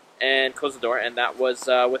 and closed the door. And that was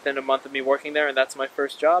within a month of me working there, and that's my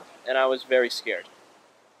first job. And I was very scared.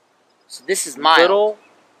 So this is my little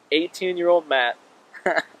 18-year-old Matt,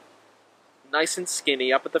 nice and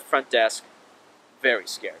skinny, up at the front desk, very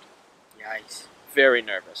scared. Yikes. Very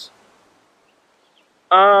nervous.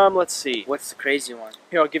 Let's see. What's the crazy one?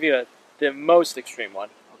 Here, I'll give you the most extreme one.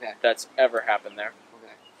 That's ever happened there.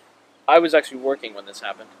 Okay. I was actually working when this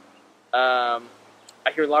happened. I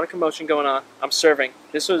hear a lot of commotion going on. I'm serving.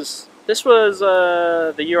 This was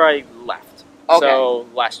the year I left. Okay. So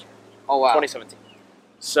last year. Oh wow. 2017.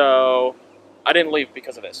 So I didn't leave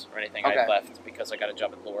because of this or anything. I left because I got a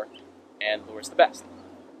job at Lure, and Lure's the best.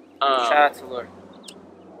 Shout out to Lure.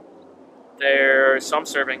 So I'm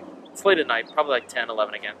serving. It's late at night, probably like 10,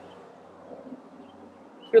 11 again.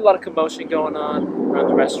 Hear a lot of commotion going on around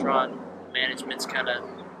the restaurant. Management's kind of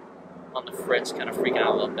on the fritz, kind of freaking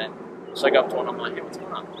out a little bit. So I go up to one, I'm like, hey, what's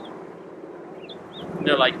going on? And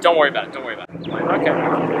they're like, don't worry about it, don't worry about it. I'm like,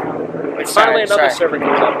 okay. Like, finally another server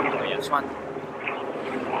comes up. Oh, yeah, this one.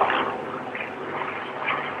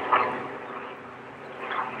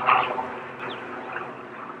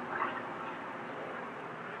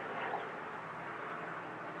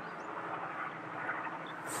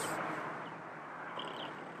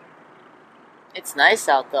 It's nice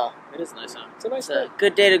out though. It is nice out. It's a nice day.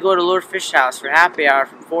 Good day to go to Lure Fish House for happy hour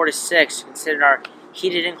from 4 to 6, considering our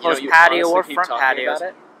heated enclosed patio or front patios. About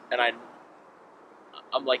it, and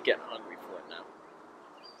I'm like getting hungry for it now.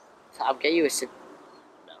 So I'll get you a sip.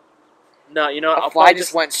 No, you know, a fly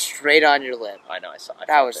just went straight on your lip. I know, I saw.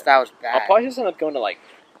 That was bad. I'll probably just end up going to like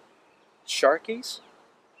Sharky's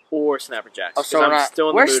or Snapper Jacks. Oh, so I'm still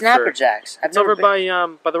in the mood. Where's Snapper Jacks? It's over by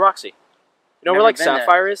the Roxy. You know where like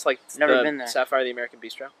Sapphire is? Like never been there. Sapphire, the American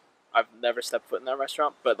Bistro. I've never stepped foot in that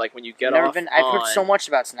restaurant, but like when you get off I've heard so much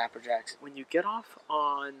about Snapper Jacks. When you get off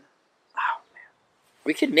on, oh man,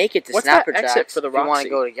 we could make it to Snapper Jacks for the Roxy. If we want to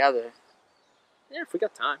go together. Yeah, if we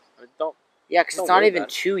got time. I mean, don't. Yeah, because it's not even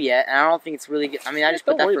 2 yet, and I don't think it's really good. I mean, I just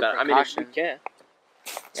put that for precaution. I mean, we can.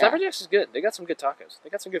 Snapper Jacks is good. They got some good tacos.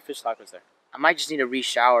 They got some good fish tacos there. I might just need a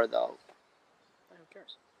re-shower though. Who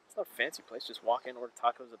cares? It's not a fancy place. Just walk in, order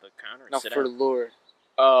tacos at the counter, and sit down. No, for Lure.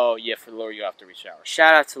 Oh, yeah, for Lure you have to re-shower.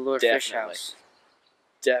 Shout out to Lure Fish House.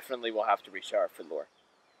 Definitely will have to re-shower for Lure.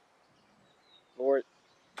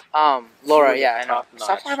 Laura, yeah, I know.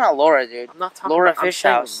 Stop talking about Laura, dude. I'm not talking Laura Fish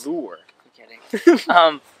House. Lure. I'm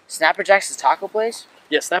kidding. Snapper Jack's taco place?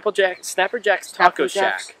 Yeah, Snapper Jack's Taco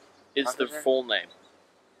Shack is the full name.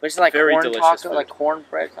 But it's like very corn delicious taco, food. like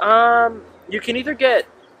cornbread taco? You can either get...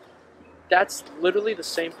 That's literally the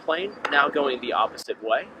same plane, now going the opposite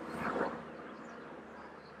way.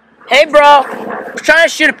 Hey, bro! We're trying to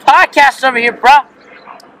shoot a podcast over here, bro!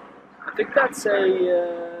 I think that's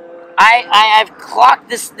a... I've clocked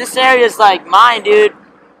this area's like mine, dude.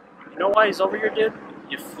 You know why he's over here, dude?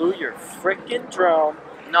 You flew your frickin' drone.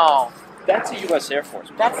 No. That's a U.S. Air Force.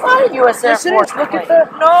 That's not a U.S. Air Force. Look at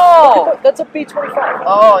that. No! That's a B-25.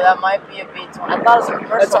 Oh, that might be a B-25. I thought it was a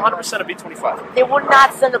commercial. That's 100% a B-25. They would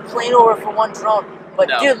not send a plane over for one drone. But,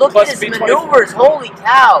 no. Dude, look at his maneuvers. Holy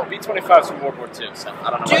cow. B-25's from World War II, so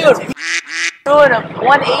I don't Dude, know. he's doing a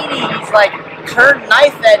 180. He's like turned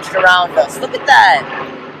knife edged around us. Look at that.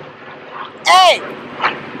 Hey!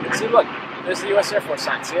 See, look, there's the U.S. Air Force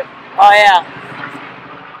sign. See it? Oh yeah.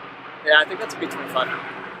 Yeah, I think that's a B-25.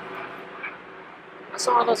 I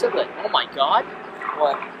saw one of those Italy. Oh my god.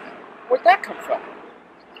 What? Where'd that come from?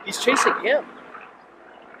 He's chasing him.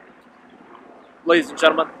 Ladies and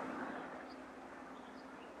gentlemen,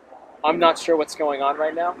 I'm not sure what's going on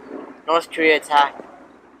right now. North Korea attacked.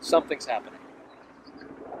 Something's happening.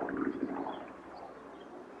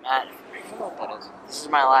 Matt, I don't know what that is. this is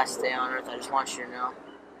my last day on Earth. I just want you to know.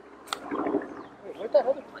 Wait, where'd that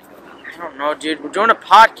other plane go? I don't know, dude. We're doing a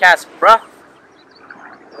podcast, bruh.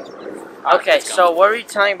 Okay, so what were you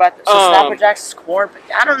telling about? So Snapper Jacks is corn.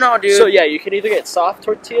 I don't know, dude. So yeah, you can either get soft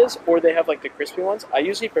tortillas or they have like the crispy ones. I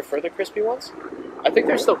usually prefer the crispy ones. I think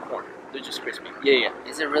they're still corn. They're just crispy. Yeah.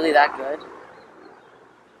 Is it really that good?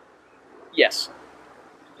 Yes,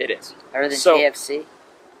 it is. Better than So- KFC?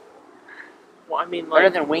 Well, I mean, like,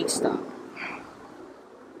 Better than Wingstop?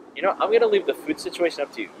 you know, I'm gonna leave the food situation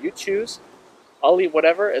up to you. You choose. I'll eat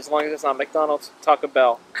whatever as long as it's not McDonald's, Taco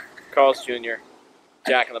Bell, Carl's Jr.,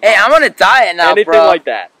 Jack in the Box. Hey, I'm on a diet now, anything bro. like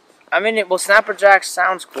that. I mean, well, Snapper Jacks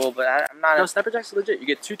sounds cool, but I'm not. No, Snapper Jack's legit. You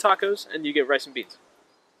get 2 tacos and you get rice and beans.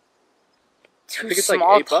 I Two think it's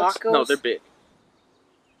small like $8. tacos? No, they're big.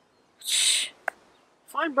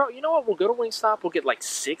 Fine, bro. You know what? We'll go to Wingstop. We'll get like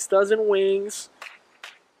 6 dozen wings.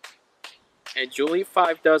 And you'll eat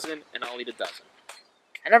 5 dozen, and I'll eat a dozen.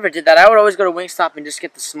 I never did that. I would always go to Wingstop and just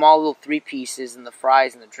get the small little 3 pieces and the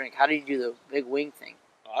fries and the drink. How do you do the big wing thing?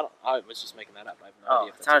 Oh, I was just making that up. I have no idea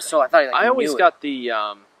if It that's sounded a so. thing. I thought like, I you always knew got the,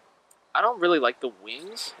 I don't really like the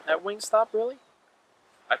wings at Wingstop, really.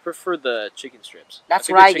 I prefer the chicken strips. That's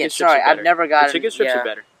think what the I chicken get. strips Sorry, are I've better. never The gotten. chicken strips yeah. are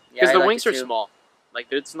better. Yeah, Because I the like wings it are too. small. Like,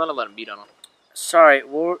 there's not a lot of meat on them. Sorry,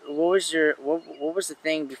 what was your what was the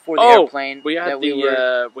thing before the Oh, airplane? We had that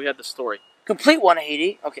we had the story. complete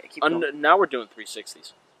 180. Okay, keep going. Now we're doing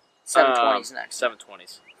 360s. 720s next.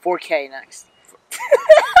 720s. 4K next.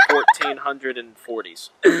 1440s.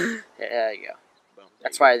 There you go. Boom,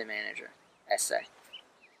 That's there why you you're the manager. SA. go.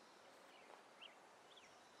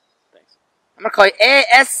 Thanks. I'm gonna call you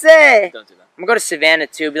SA. Don't do that. I'm gonna go to Savannah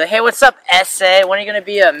too. Be like, hey, what's up, SA? When are you gonna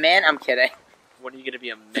be a man? I'm kidding. When are you going to be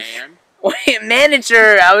a man? Wait,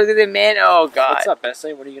 manager. I was gonna say man. Oh God. What's up,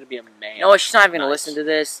 Bessie? When are you going to be a man? You know what? She's not even gonna Nice. listen to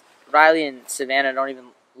this. Riley and Savannah don't even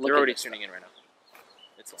look They're at already this. tuning in right now.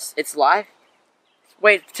 It's live. It's live?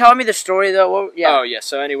 Wait, tell me the story though. What, yeah. Oh, yeah.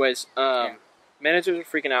 So, anyways, managers were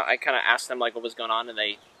freaking out. I kind of asked them, like, what was going on, and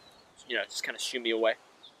they, just kind of shoo me away.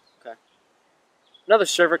 Okay. Another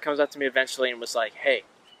server comes up to me eventually and was like, hey,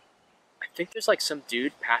 I think there's, like, some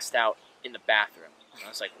dude passed out in the bathroom. And I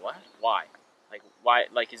was like, what? Why? Like, why?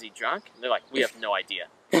 Like, is he drunk? And they're like, we have no idea.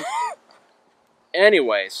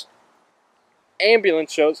 Anyways,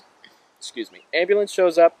 ambulance shows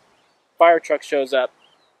up, fire truck shows up.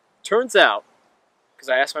 Turns out, because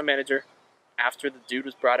I asked my manager after the dude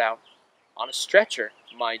was brought out on a stretcher,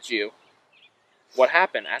 mind you, what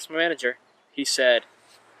happened? Asked my manager. He said,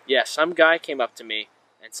 yeah, some guy came up to me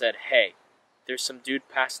and said, hey, there's some dude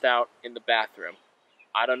passed out in the bathroom.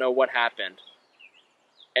 I don't know what happened.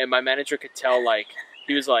 And my manager could tell, like,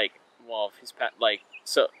 he was like, well, if he's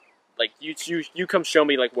you come show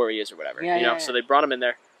me, like, where he is or whatever. Yeah. So they brought him in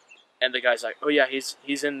there. And the guy's like, oh, yeah,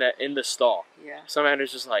 he's in the stall. Yeah. So my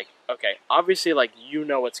manager's just like, okay, obviously, like, you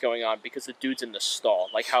know what's going on because the dude's in the stall.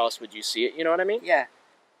 Like, how else would you see it? You know what I mean? Yeah.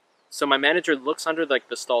 So my manager looks under, like,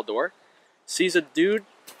 the stall door, sees a dude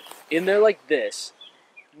in there like this,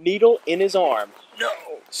 needle in his arm. No.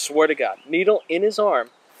 Swear to God. Needle in his arm.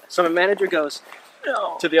 So my manager goes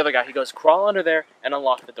to the other guy. He goes, crawl under there and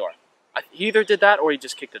unlock the door. He either did that or he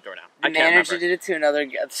just kicked the door down. The I can't manager remember. did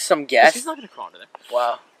it to some 'Cause guest. He's not going to crawl under there.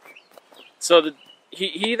 Wow. So he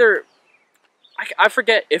either... I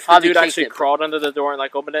forget if the Probably dude kicked actually it. crawled under the door and,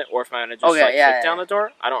 like, opened it, or if my manager just, kicked down the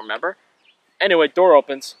door. I don't remember. Anyway, door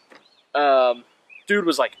opens. Dude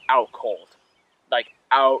was, like, out cold. Like,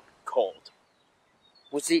 out cold.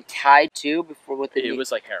 Was he tied to before with the? It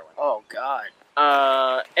was like heroin. Oh God.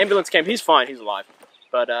 Ambulance came. He's fine. He's alive.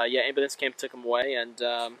 But yeah, ambulance came, took him away, and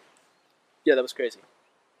yeah, that was crazy.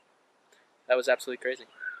 That was absolutely crazy.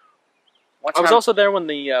 What I was time- also there when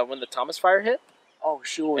the Thomas fire hit. Oh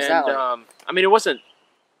shoot! What was And that like? I mean, it wasn't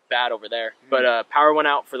bad over there, but power went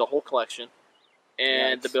out for the whole collection,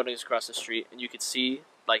 and Yikes. the buildings across the street, and you could see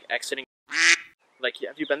like exiting. Like,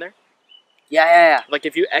 have you been there? Yeah. Like,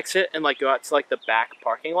 if you exit and like go out to like the back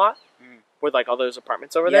parking lot with like all those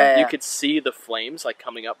apartments over Yeah, there, yeah. you could see the flames like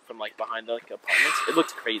coming up from like behind the like apartments. It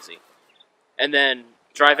looked crazy. And then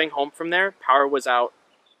driving home from there, power was out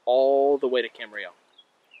all the way to Camarillo.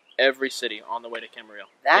 Every city on the way to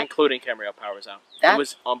Camarillo, including Camarillo, power was out. It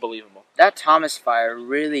was unbelievable. That Thomas fire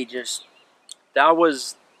really just That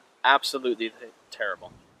was absolutely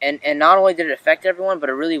terrible. And not only did it affect everyone, but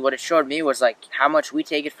what it showed me was like how much we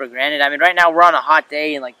take it for granted. I mean, right now we're on a hot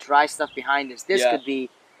day and like dry stuff behind us. This could be,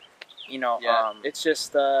 it's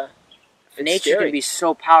just nature can be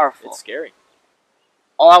so powerful. It's scary.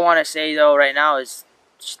 All I want to say though right now is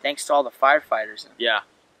thanks to all the firefighters and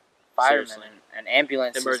firemen and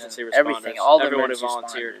ambulances, emergency and responders, everything, all the everyone who emergency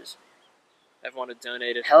volunteered, responders. everyone who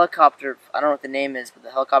donated. Helicopter, I don't know what the name is, but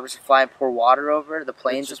the helicopters fly and pour water over. The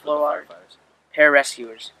planes just blow water.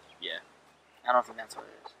 Pararescuers. Yeah. I don't think that's what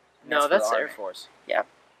it is. No, that's Air Force. Yeah.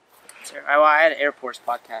 I had an Air Force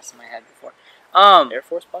podcast in my head before. Air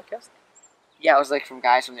Force podcast? Yeah, it was like from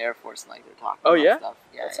guys from the Air Force and like they're talking about stuff.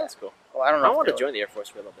 Yeah, that sounds cool. Well, I don't know. I want to join the Air Force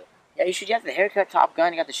for a little bit. Yeah, you should. You have the haircut, Top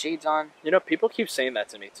Gun. You got the shades on. You know, people keep saying that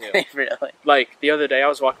to me too. Really? Like the other day, I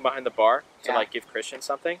was walking behind the bar to like give Christian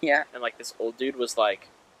something. Yeah. And like this old dude was like,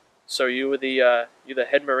 "So you the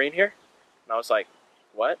head Marine here?" And I was like,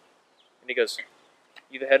 "What?" And he goes,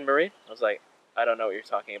 "You the head Marine?" I was like, "I don't know what you're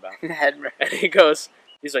talking about." The head Marine. And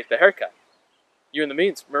he's like, "The haircut. You in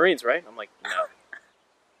the Marines, right?" I'm like, "No."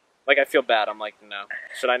 Like I feel bad. I'm like, "No.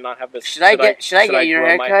 Should I not have this? Should I get your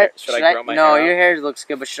haircut? Should I grow my hair? No, your hair looks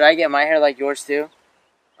good, but should I get my hair like yours too?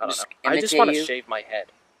 I don't know. I just want to shave my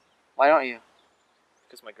head. Why don't you?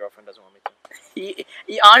 Because my girlfriend doesn't want me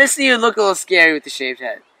to. Honestly, you look a little scary with the shaved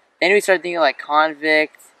head. Then we start thinking like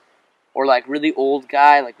convict, or like really old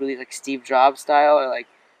guy, like really like Steve Jobs style, or like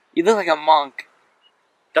you look like a monk.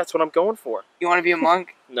 That's what I'm going for. You want to be a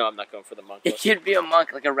monk? No, I'm not going for the monk. You'd be a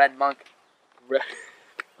monk, like a red monk.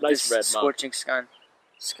 Nice red monk. Scorching sun.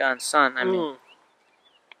 I mean,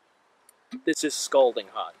 this is scalding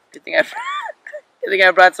hot. Good thing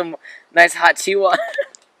I brought some nice hot tea water.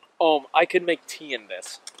 I could make tea in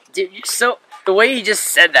this. Dude, so the way you just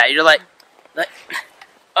said that, you're like,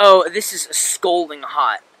 oh, this is scalding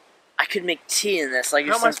hot. I could make tea in this. Like,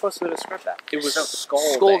 how am I supposed to describe that? It was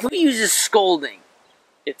scalding. Who uses scalding?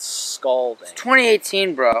 It's scalding. It's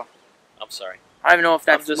 2018, bro. I'm sorry. I don't even know if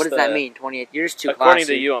that's what does that mean. 28 years too classy. According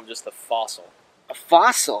to you, I'm just a fossil. A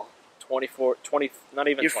fossil. 24, 20, not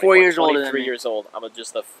even. You're 24, 4 years older than me. 23 years old. I'm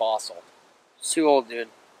just a fossil. It's too old, dude.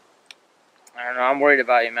 I don't know. I'm worried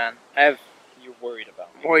about you, man. You're worried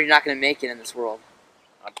about me. I'm worried you're not gonna make it in this world.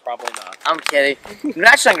 I'm probably not. I'm kidding.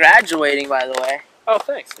 Congrats on graduating, by the way. Oh,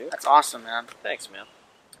 thanks, dude. That's awesome, man. Thanks, man.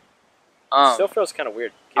 It still feels kind of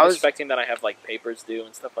weird. I was expecting that I have like papers due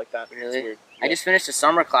and stuff like that. Really? It's weird. Yeah. I just finished a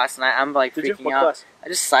summer class and I'm like freaking What out. Class? I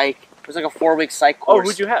just psych. It was like a 4-week psych course. Oh,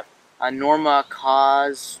 who'd you have? Norma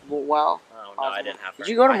Coswell. Oh no, I didn't have her. Did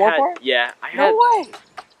you go to Morport? Yeah, No way.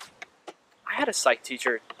 I had a psych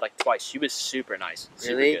teacher like twice. She was super nice.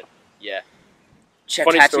 Super Really? good. Yeah. Check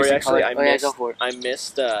Funny story, actually. I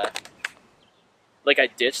missed. Like I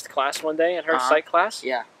ditched class one day in her psych class.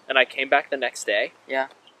 Yeah. And I came back the next day. Yeah.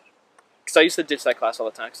 Because I used to ditch that class all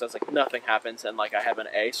the time because I was like, nothing happens and like I have an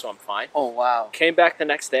A, so I'm fine. Oh, wow. Came back the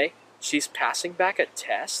next day. She's passing back a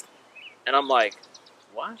test. And I'm like,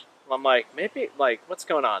 what? I'm like, maybe, like, what's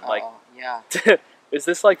going on? Like, yeah. is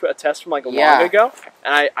this like a test from like a long ago?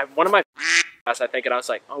 And I one of my class, I think, and I was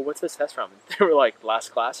like, oh, what's this test from? And they were like,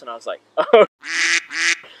 last class. And I was like, oh.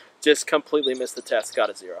 Just completely missed the test.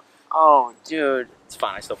 Got a 0. Oh, dude. It's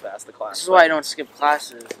fine. I still passed the class. This is why I don't skip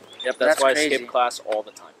classes. Yep, that's why crazy. I skip class all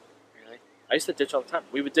the time. Really? I used to ditch all the time.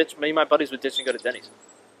 We would ditch. Me and my buddies would ditch and go to Denny's.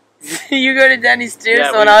 You go to Denny's too?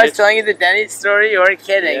 Yeah, so when I was telling you the Denny's story, you weren't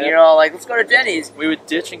kidding. Yeah. You're all like, let's go to Denny's. We would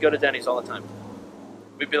ditch and go to Denny's all the time.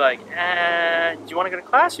 We'd be like, do you want to go to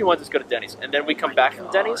class or you want to just go to Denny's? And then we come back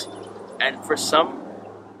from Denny's, and for some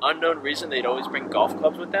unknown reason, they'd always bring golf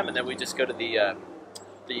clubs with them, and then we just go to the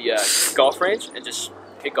golf range and just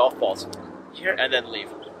hit golf balls. And then leave.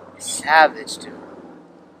 Savage, dude.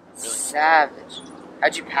 Really? Savage.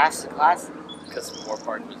 How'd you pass the class? Because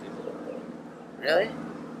Moorpark was easy. Really?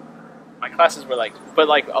 My classes were like, but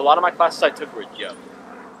like a lot of my classes I took were a joke.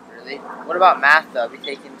 Really? What about math though? Have you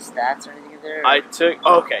taken stats or anything there? I took,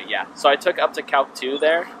 okay, yeah. So I took up to Calc 2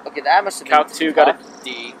 there. Okay, that must have been Calc 2 got a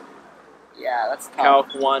D. Yeah, that's tough.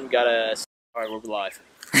 Calc 1 got a, alright, we're live.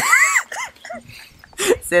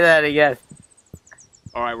 Say that again.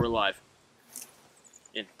 Alright, we're live.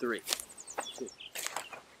 In 3, 2.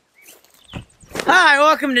 Hi,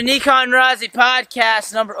 welcome to Nickon Razi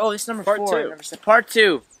podcast number. Oh, this is number Part 4. 2. Part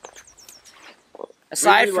 2.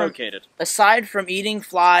 Relocated. Aside from eating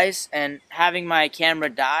flies and having my camera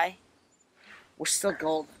die, we're still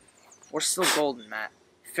golden. We're still golden, Matt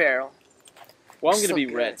Farrell. Well, I'm gonna be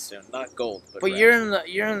red soon, not gold, but red.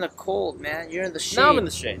 you're in the cold, man. You're in the shade. No, I'm in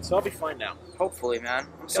the shade, so I'll be fine now. Hopefully, man.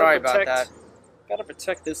 I'm sorry about that. Gotta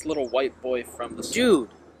protect this little white boy from the sun. Dude,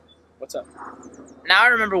 What's up? Now I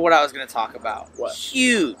remember what I was going to talk about. What?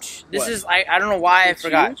 Huge. This What? is, I don't know why It's I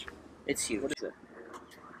forgot. huge? It's huge. What is it?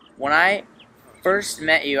 When I first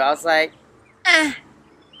met you, I was like, eh,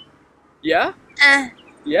 Yeah? eh.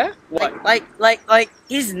 Yeah? What? Like,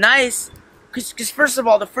 he's nice. Because first of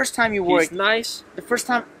all, the first time you worked, He's nice, the first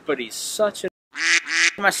time but he's such a...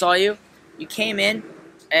 I saw you, you came in,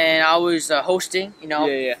 and I was hosting, you know,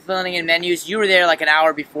 Yeah. filling in menus. You were there like an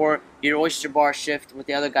hour before your oyster bar shift with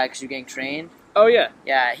the other guy because you were getting trained. Oh, yeah.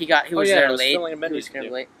 Yeah, he was I there was late. filling in menus He was with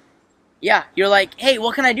you. late. Yeah, you're like, hey,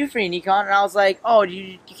 what can I do for you, Nickon? And I was like, oh,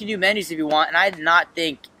 you can do menus if you want. And I did not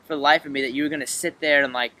think for the life of me that you were gonna sit there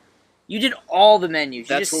and like, you did all the menus.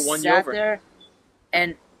 You That's just what won you sat over. there,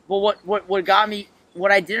 and well, what got me,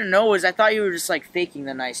 what I didn't know was I thought you were just like faking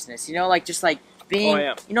the niceness, you know, like just like being, I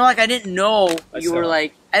am. you know, like I didn't know you were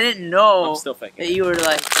like, I didn't know I'm still faking. that you were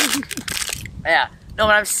like, yeah, no,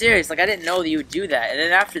 but I'm serious. Like I didn't know that you would do that, and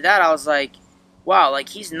then after that, I was like, wow, like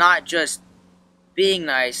he's not just being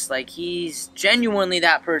nice, like he's genuinely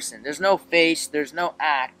that person. There's no face, there's no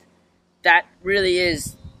act. That really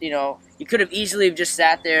is, you know, you could have easily just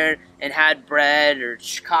sat there and had bread or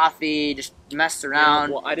coffee, just messed around.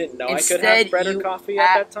 Yeah, well, I didn't know Instead, I could have bread or you could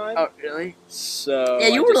at that time. Oh, really? So Yeah,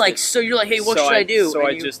 you I were just like, did- so you're like, hey, what so should I do? So And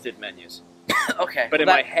I you- just did menus. okay. But in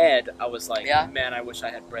well, my head, I was like, Yeah? man, I wish I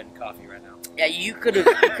had bread and coffee right now. yeah, you could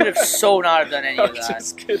have so not have done any of I'm that.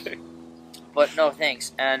 just kidding. But no,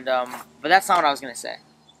 thanks. And but that's not what I was gonna say.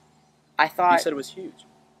 I You thought said it was huge.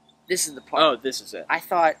 this is the part. Oh, this is it. I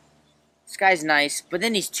thought this guy's nice, but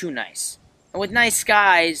then he's too nice. And with nice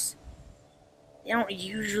guys, they don't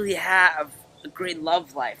usually have a great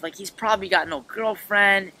love life. Like he's probably got no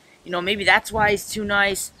girlfriend. You know, maybe that's why he's too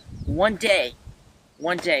nice. One day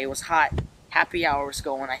it was hot. Happy hour was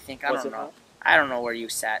going. I think I Was don't it know. hot? I don't know where you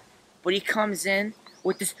sat, but he comes in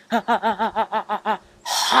with this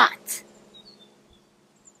hot.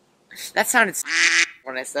 That sounded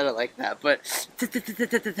when I said it like that, but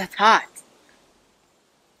hot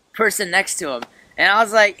person next to him, and I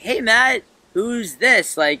was like, "Hey, Matt, who's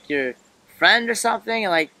this? Like your friend or something?"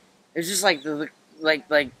 And like, it was just like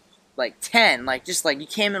like 10, like just like you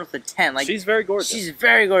came in with a 10. Like She's very gorgeous. she's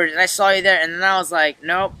very gorgeous, and I saw you there, and then I was like,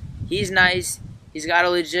 "Nope, he's nice. He's got a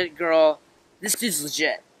legit girl. This dude's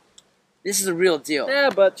legit. This is a real deal." Yeah,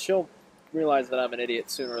 but she'll realize that I'm an idiot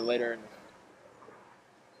sooner or later and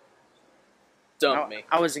dump me.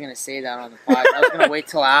 I wasn't gonna say that on the pod. I was gonna wait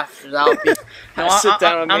till after that. Would be, no, Sit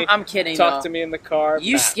down with me. I'm kidding. Talk though. to me in the car.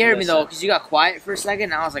 You Matt, scared me though, listen. because you got quiet for a second,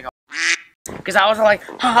 and I was like, because I was like,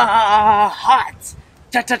 hot, hot,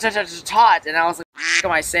 and I was like, what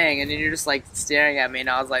am I saying? And then you're just like staring at me, and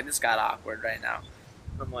I was like, this got awkward right now.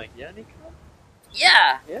 I'm like, yeah, Nico?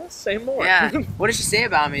 Yeah, Yeah, say more. yeah. What did she say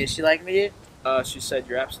about me? Did she like me? She said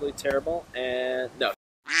you're absolutely terrible, and no.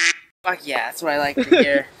 Fuck yeah, that's what I like to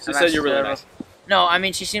hear. She I'm said you're really actually- nice. No, I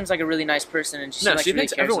mean she seems like a really nice person, and she No, seems like she she really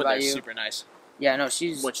thinks cares everyone about there's you. super nice, Yeah, no,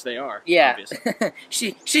 she's which they are. yeah.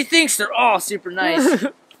 Obviously. she thinks they're all super nice.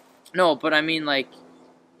 No, but I mean like,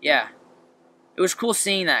 yeah, it was cool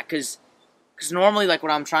seeing that because normally like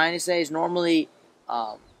what I'm trying to say is normally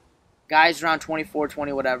guys around 24,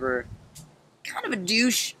 20, whatever, kind of a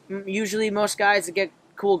douche. Usually most guys that get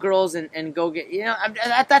cool girls and go get, you know,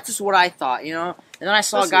 that's just what I thought, you know. And then I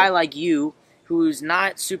saw a guy like you who's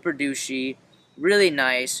not super douchey, really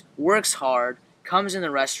nice, works hard, comes in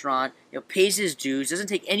the restaurant, you know, pays his dues, doesn't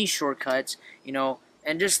take any shortcuts, you know,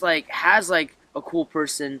 and just like has like a cool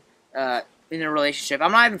person in a relationship.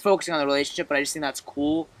 I'm not even focusing on the relationship, but I just think that's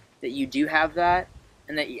cool that you do have that,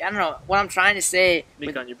 and that I don't know what I'm trying to say.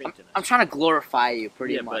 Nickon, you're being too nice. I'm trying to glorify you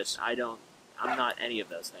pretty yeah, much. but I'm not any of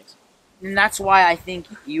those things. And that's why I think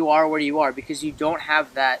you are where you are, because you don't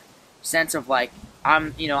have that sense of like,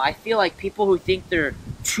 you know, I feel like people who think they're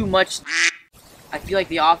too much, I feel like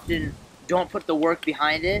they often don't put the work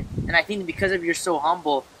behind it. And I think because of you're so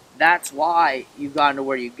humble, that's why you've gotten to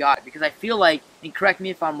where you got. Because I feel like, and correct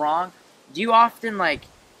me if I'm wrong, do you often like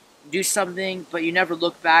do something, but you never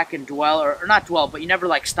look back and dwell, or not dwell, but you never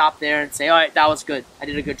like stop there and say, all right, that was good. I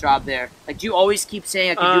did a good job there. Like, do you always keep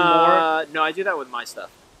saying I could do more? No, I do that with my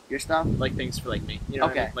stuff. Your stuff? Like things for like me. You know what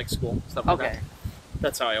I Okay. mean? Like school, stuff like Okay. that.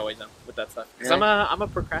 That's how I always am with that stuff. Because Really? I'm a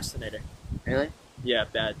procrastinator. Really? Yeah,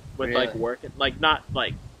 bad. With Really? like work and like not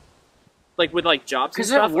like with like jobs and Because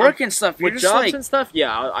stuff. at work and stuff, you're with just jobs like, and stuff,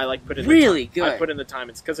 yeah, I like put in really the time. I good. put in the time.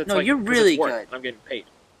 It's because it's No, like you're 'cause really it's work, good. and I'm getting paid.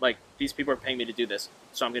 Like these people are paying me to do this,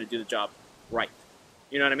 so I'm going to do the job right.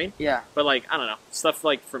 You know what I mean? yeah. But like I don't know stuff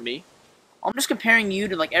like for me. I'm just comparing you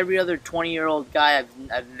to like every other 20-year-old guy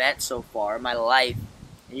I've met so far in my life,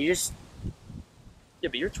 and you just Yeah,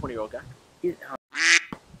 but you're a 20-year-old guy. you,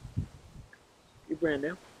 You're brand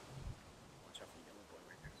new.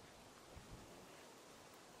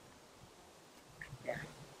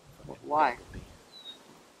 Why?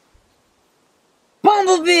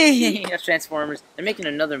 Bumblebee! That's Transformers. They're making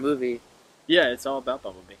another movie. Yeah, it's all about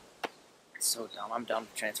Bumblebee. It's so dumb. I'm dumb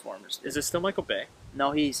with Transformers. Is it still Michael Bay?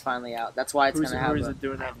 No, he's finally out. That's why it's Who's- gonna have. who is it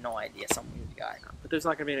doing I now? have no idea. Some weird guy. But there's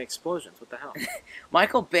not gonna be any explosions. What the hell?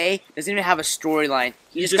 Michael Bay doesn't even have a storyline.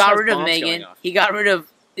 He just just got has rid of bombs Megan. going off. He got rid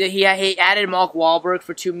of. He added Mark Wahlberg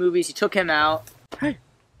for 2 movies. He took him out. Hey,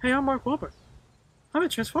 I'm Mark Wahlberg. I'm at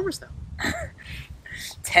Transformers now.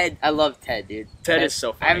 Ted, I love Ted, dude. Ted is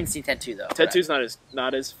so funny. I haven't seen Ted 2 though. Ted but 2's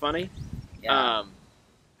not as funny. Yeah.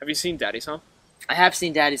 Have you seen Daddy's Home? I have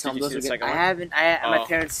seen Daddy's Home. Did you Those see are the good. second I one? haven't. My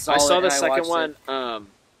parents saw it. I saw the and second watched one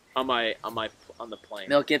it. on the plane.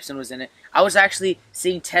 Mel Gibson was in it. I was actually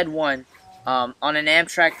seeing Ted 1 on an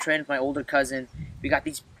Amtrak train with my older cousin. We got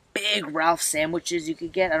these big Ralph sandwiches you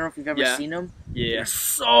could get. I don't know if you've ever Yeah. seen them. Yeah. They're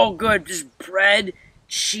so good. Just bread,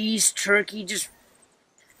 cheese, turkey, just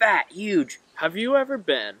fat, huge. Have you ever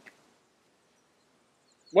been?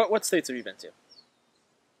 What states have you been to?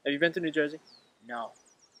 Have you been to New Jersey? No.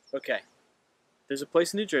 Okay. There's a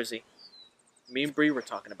place in New Jersey. Me and Bree were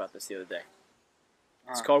talking about this the other day.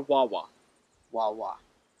 It's called Wawa. Wawa.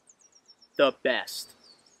 The best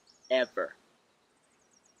ever.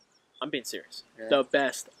 I'm being serious. Really? The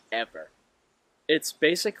best ever. It's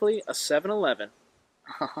basically a 7-Eleven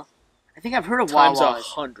I think I've heard of times Wawa.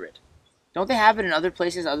 100. Don't they have it in other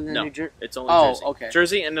places other than No, New Jersey? it's only Oh, Jersey. okay.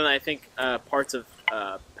 Jersey, and then I think parts of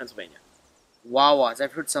Pennsylvania. Wawas.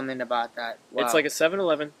 I've heard something about that. Wow. It's like a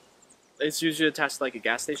 7-Eleven. It's usually attached to like a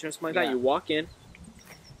gas station or something like that. Yeah. You walk in,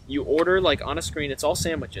 you order like on a screen. It's all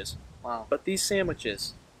sandwiches, Wow. but these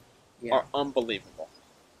sandwiches Yeah. are unbelievable.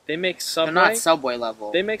 They make They're Subway. not Subway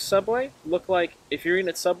level. They make Subway look like if you're eating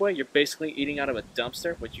at Subway, you're basically eating out of a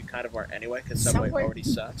dumpster, which you kind of are anyway, because Subway Subway- already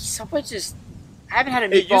sucks. Subway just... I haven't had a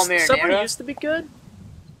meatball marinara. Subway used to be good,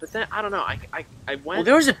 but then I don't know. I went. Well,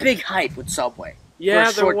 there was a big hype with Subway. yeah, for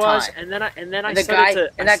a there short was, time. and then I And the started guy,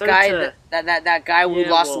 to. and I that started guy, to- that guy who Yeah,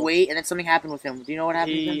 lost well- weight, and then something happened with him. Do you know what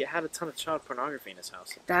happened with he him? had a ton of child pornography in his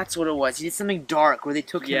house. That's what it was. He did something dark where they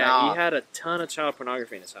took him Yeah, out he had a ton of child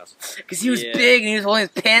pornography in his house. because he was Yeah. big and he was holding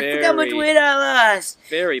his pants. Look how much Very- weight I lost.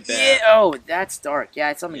 Very bad. Yeah. Oh, that's dark.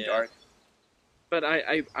 Yeah, it's something Yeah. dark. But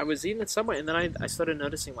I was eating at Subway, and then I started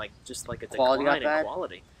noticing like just like a Quality got decline bad? in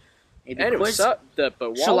quality. Maybe And it was Quiz.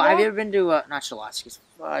 but Shal- have you Wawa, ever been to not Shalatsky's?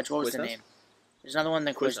 What was the Quiznos? name? There's another one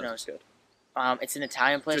that Quiznos Quiznos. is good. It's an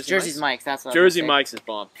Italian place. Jersey Jersey's Mike's? Mike's. That's what Jersey I was Mike's is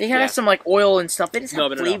bomb. They have Yeah. some like oil and stuff. They just No, have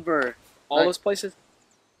but no. flavor. All like- those places,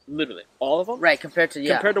 literally all of them. Right, compared to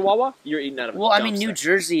Compared to Wawa, you're eating out of a Well, I mean, dumpster. New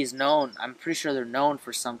Jersey is known. I'm pretty sure they're known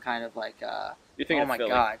for some kind of like. You're thinking Oh of my Philly.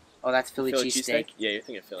 god! Oh, that's Philly Philly cheesesteak. Yeah, you're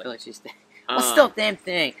thinking of Philly. Philly cheesesteak. Well, still, damn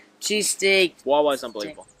thing. Cheesesteak. Wawa's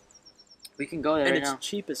unbelievable, We can go there and right it's now.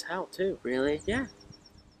 cheap as hell too. Really? Yeah.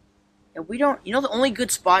 Yeah, we don't. You know, the only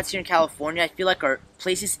good spots here in California, I feel like, are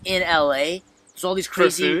places in LA. There's all these For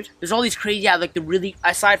crazy. food? There's all these crazy. Yeah, like the really.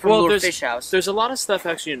 Aside from Well, Lure there's- Fish House. There's a lot of stuff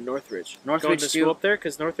actually in Northridge. Northridge, Going to school too. up there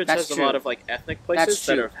because Northridge That's has true. a lot of like ethnic places That's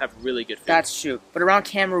that true. have really good food. That's true. But around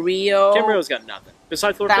Camarillo, Camarillo's got nothing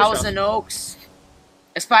besides Lure Fish House. Thousand Oaks.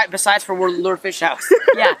 Besides for Lure Fish House.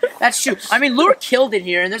 Yeah, that's true. I mean, Lure killed it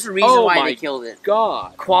here, and there's a reason Oh why my they killed it.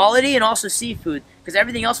 God. Quality and also seafood, because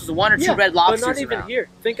everything else was one or two red lobsters but not even around. here.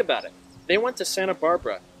 Think about it. They went to Santa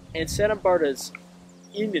Barbara, and Santa Barbara's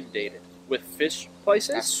inundated with fish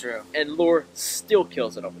places, That's true. and Lure still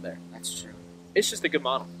kills it over there. That's true. It's just a good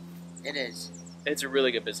model. It is. It's a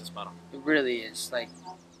really good business model. It really is. Like,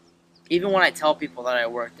 even when I tell people that I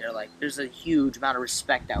work there, like, there's a huge amount of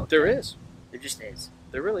respect out there. There is. There just is.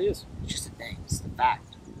 There really is. It's just a thing. It's a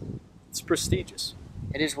fact. It's prestigious.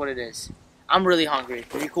 It is what it is. I'm really hungry.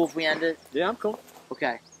 Are you cool if we end it? Yeah, I'm cool.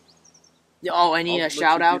 Okay. Oh, any I'll let you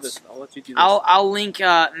shout do outs? this. I'll let you do this. I'll link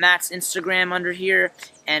Matt's Instagram under here.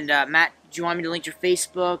 And Matt, do you want me to link your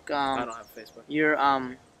Facebook? I don't have Facebook. Your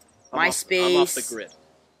I'm MySpace. off the grid.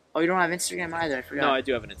 Oh, you don't have Instagram either. I forgot. No, I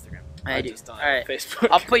do have an Instagram. I do. just don't Alright. have Facebook.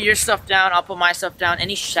 I'll put your stuff down. I'll put my stuff down.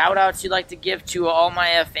 Any shout outs you'd like to give to all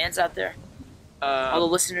my fans out there? All the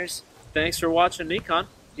listeners? Thanks for watching Nickon.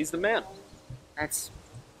 He's the man.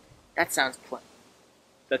 That sounds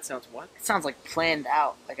That sounds what? it sounds like planned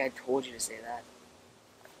out. Like I told you to say that.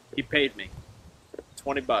 He paid me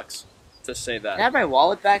 $20 to say that. Can I have my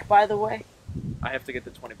wallet back, by the way? I have to get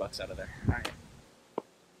the $20 out of there. Alright.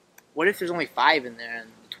 What if there's only 5 in there and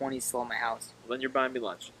the 20's still in my house? Well, then you're buying me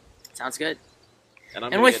lunch. Sounds good. And I'm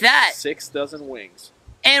And gonna with get that- 6 dozen wings.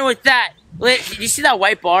 And with that, did you see that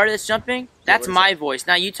white bar that's jumping? That's what is my voice.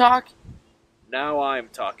 Now you talk. Now I'm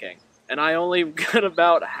talking. And I only got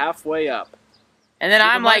about halfway up. And then Yeah,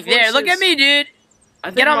 but I'm my like, there, voice look at is- me, dude. I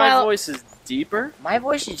think Get on my my- voice is deeper. My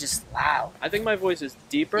voice is just loud. I think my voice is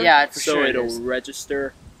deeper. Yeah, for so sure it'll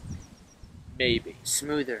register. Maybe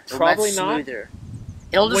smoother. Probably not. Smoother.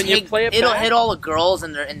 It'll just it'll hit all the girls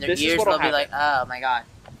in their ears. They'll be like, oh my god.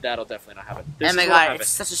 That'll definitely not happen. Oh my god, it's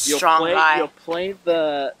such a strong guy. You'll play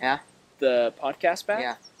the podcast back.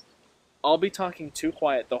 Yeah. I'll be talking too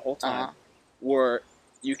quiet the whole time, where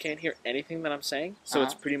you can't hear anything that I'm saying. So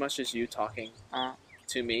it's pretty much just you talking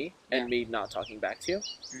to me and me not talking back to you,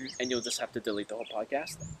 and you'll just have to delete the whole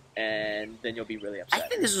podcast, and then you'll be really upset. I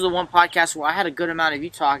think this was the one podcast where I had a good amount of you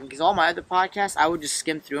talking, because all my other podcasts, I would just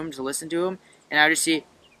skim through them to listen to them, and I would just see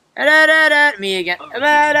me again,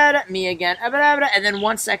 me again, and then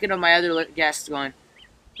 1 second of my other guests going,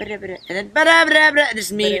 and then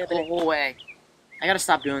just me the whole way. I gotta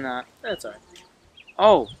stop doing that. That's alright.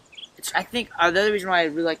 Oh, I think the other reason why I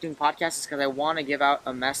really like doing podcasts is because I want to give out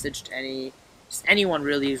a message to anyone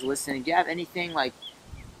really who's listening. Do you have anything like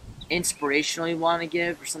inspirational you want to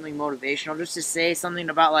give, or something motivational, just to say something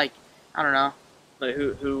about, like, I don't know, like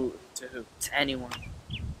who to anyone?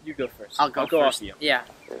 You go first. I'll go first. Off you. Yeah.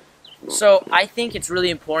 So I think it's really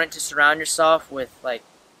important to surround yourself with, like,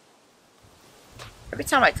 every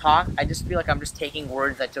time I talk, I just feel like I'm just taking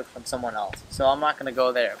words I took from someone else. So I'm not going to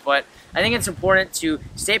go there. But I think it's important to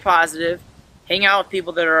stay positive, hang out with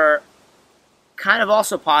people that are kind of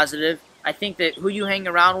also positive. I think that who you hang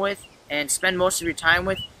around with and spend most of your time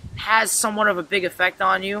with has somewhat of a big effect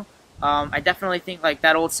on you. I definitely think, like,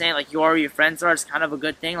 that old saying, like, you are who your friends are, is kind of a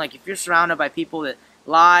good thing. Like, if you're surrounded by people that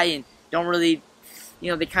lie and don't really,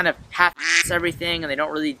 they kind of half-ass everything, and they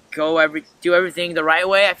don't really do everything the right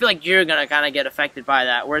way, I feel like you're gonna kind of get affected by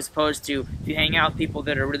that. Whereas opposed to if you hang out with people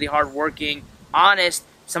that are really hardworking, honest,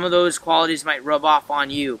 some of those qualities might rub off on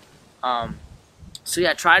you. So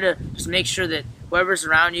yeah, try to just make sure that whoever's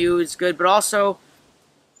around you is good, but also,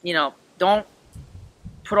 don't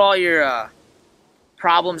put all your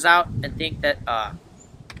problems out and think that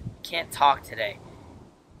can't talk today.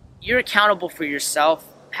 You're accountable for yourself.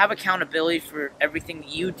 Have accountability for everything that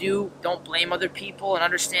you do. Don't blame other people, and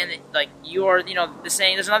understand that, like, you are, the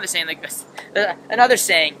saying. There's another saying,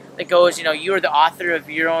 that goes, you are the author of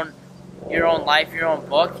your own life, your own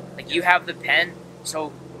book. Like, you have the pen.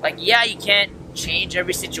 So, like, yeah, you can't change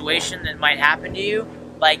every situation that might happen to you.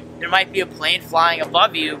 Like, there might be a plane flying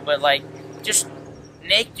above you, but, like, just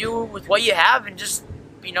make do with what you have, and just,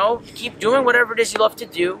 keep doing whatever it is you love to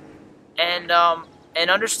do, and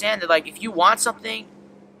understand that, like, if you want something,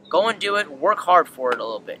 go and do it. Work hard for it a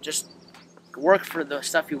little bit. Just work for the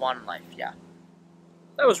stuff you want in life. Yeah.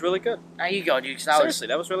 That was really good. Now you go, dude. Seriously,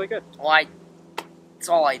 that was really good. Well, that's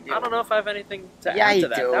all I do. I don't know if I have anything to add to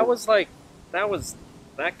that. Do.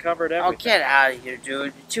 That covered everything. Oh, get out of here, dude.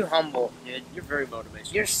 You're too humble, dude. You're very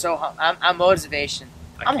motivational. You're so I'm motivation.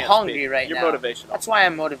 I'm hungry right now. You're motivational. That's why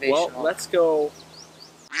I'm motivational. Well, let's go.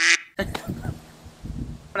 I'm gonna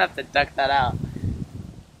have to duck that out.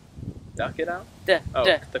 Duck it out? The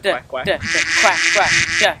quack quack? Quack quack.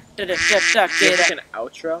 Duck it like an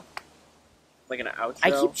outro? Like an outro?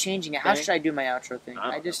 I keep changing it. How should I do my outro thing?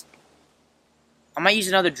 I might use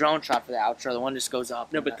another drone shot for the outro. The one just goes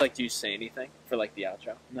up. No, but, like, do you say anything for, like, the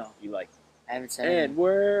outro? No. You, like... I haven't said anything. And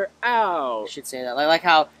we're out! I should say that. Like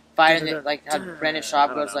how how Brandon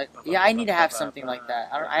Schaub goes, like... Yeah, I need to have something like that.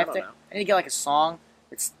 I need to get, like, a song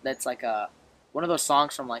that's like a... One of those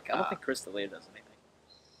songs from, like... I don't think Chris D'Elia does anything.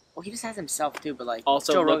 Well, he just has himself, too, but, like...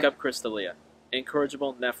 Also, look up Chris D'Elia.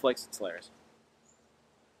 Incorrigible, Netflix, it's hilarious.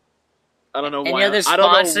 I don't know why. I don't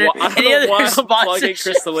know why I'm plugging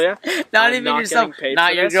Chris D'Elia. Not even yourself.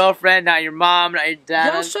 Not your girlfriend, not your mom, not your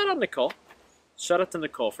dad. Yeah, shout out Nicole. Shout out to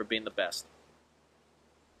Nicole for being the best.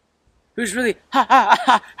 Who's really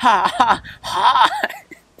hot?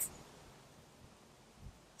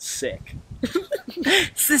 Sick.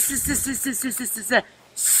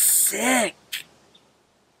 Sick.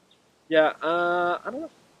 Yeah, I don't know.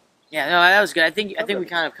 Yeah, no, that was good. I think we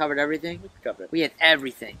kind of covered everything. We covered it. We had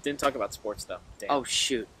everything. Didn't talk about sports though. Damn. Oh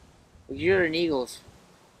shoot, you're an Eagles.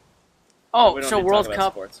 Oh, so World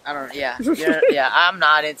Cup. Sports. I don't know. Yeah, yeah. I'm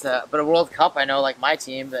not into, but a World Cup. I know, like my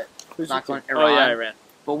team, but who's not going. Iran. Oh yeah, Iran.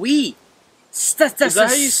 But we. Is that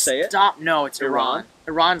how you say it? Stop. No, it's Iran.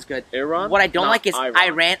 Iran's good. Iran. What I don't like is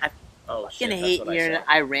Iran. Oh shit. I hate hearing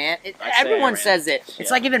Iran. Everyone says it.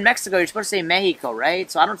 It's like even Mexico. You're supposed to say Mexico,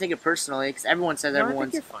 right? So I don't take it personally because everyone says everyone's.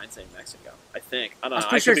 I think you're fine saying Mexico. I think. I don't know. I'm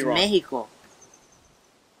pretty sure it's Mexico.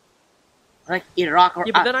 Like Iraq or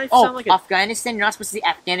yeah, but then I sound like Afghanistan. You're not supposed to say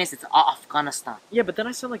Afghanistan. It's Afghanistan. Yeah, but then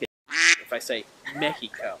I sound like a if I say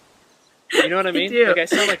Mexico. You know what I mean? You do. Like I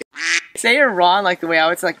sound like say Iran like the way I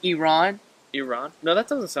would say like Iran. Iran? No, that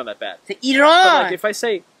doesn't sound that bad. Say Iran. But like if I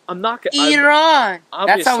say I'm not gonna. Iran.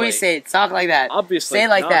 That's how we obviously- say it. Talk like that. Obviously, Say it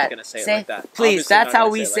like not that. gonna say it Say- like that. Please, Obviously that's not how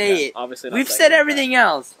gonna we it say like that. it. Obviously, not We've saying said it like everything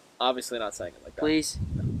else. that. Obviously, not saying it like that. Please.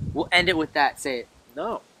 We'll end it with that. Say it.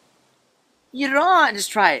 No. Iran.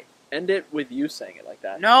 Just try it. End it with you saying it like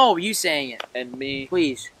that. No, you saying it. And me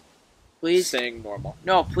Please. Please. saying normal.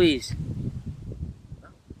 No, please.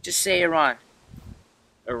 Just say Iran.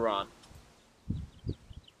 Iran.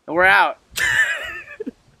 And we're out.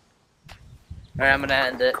 Alright, I'm gonna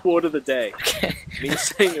end it. Quote of the day. Me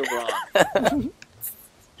saying Iran.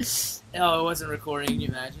 Oh, it wasn't recording. Can you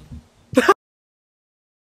imagine?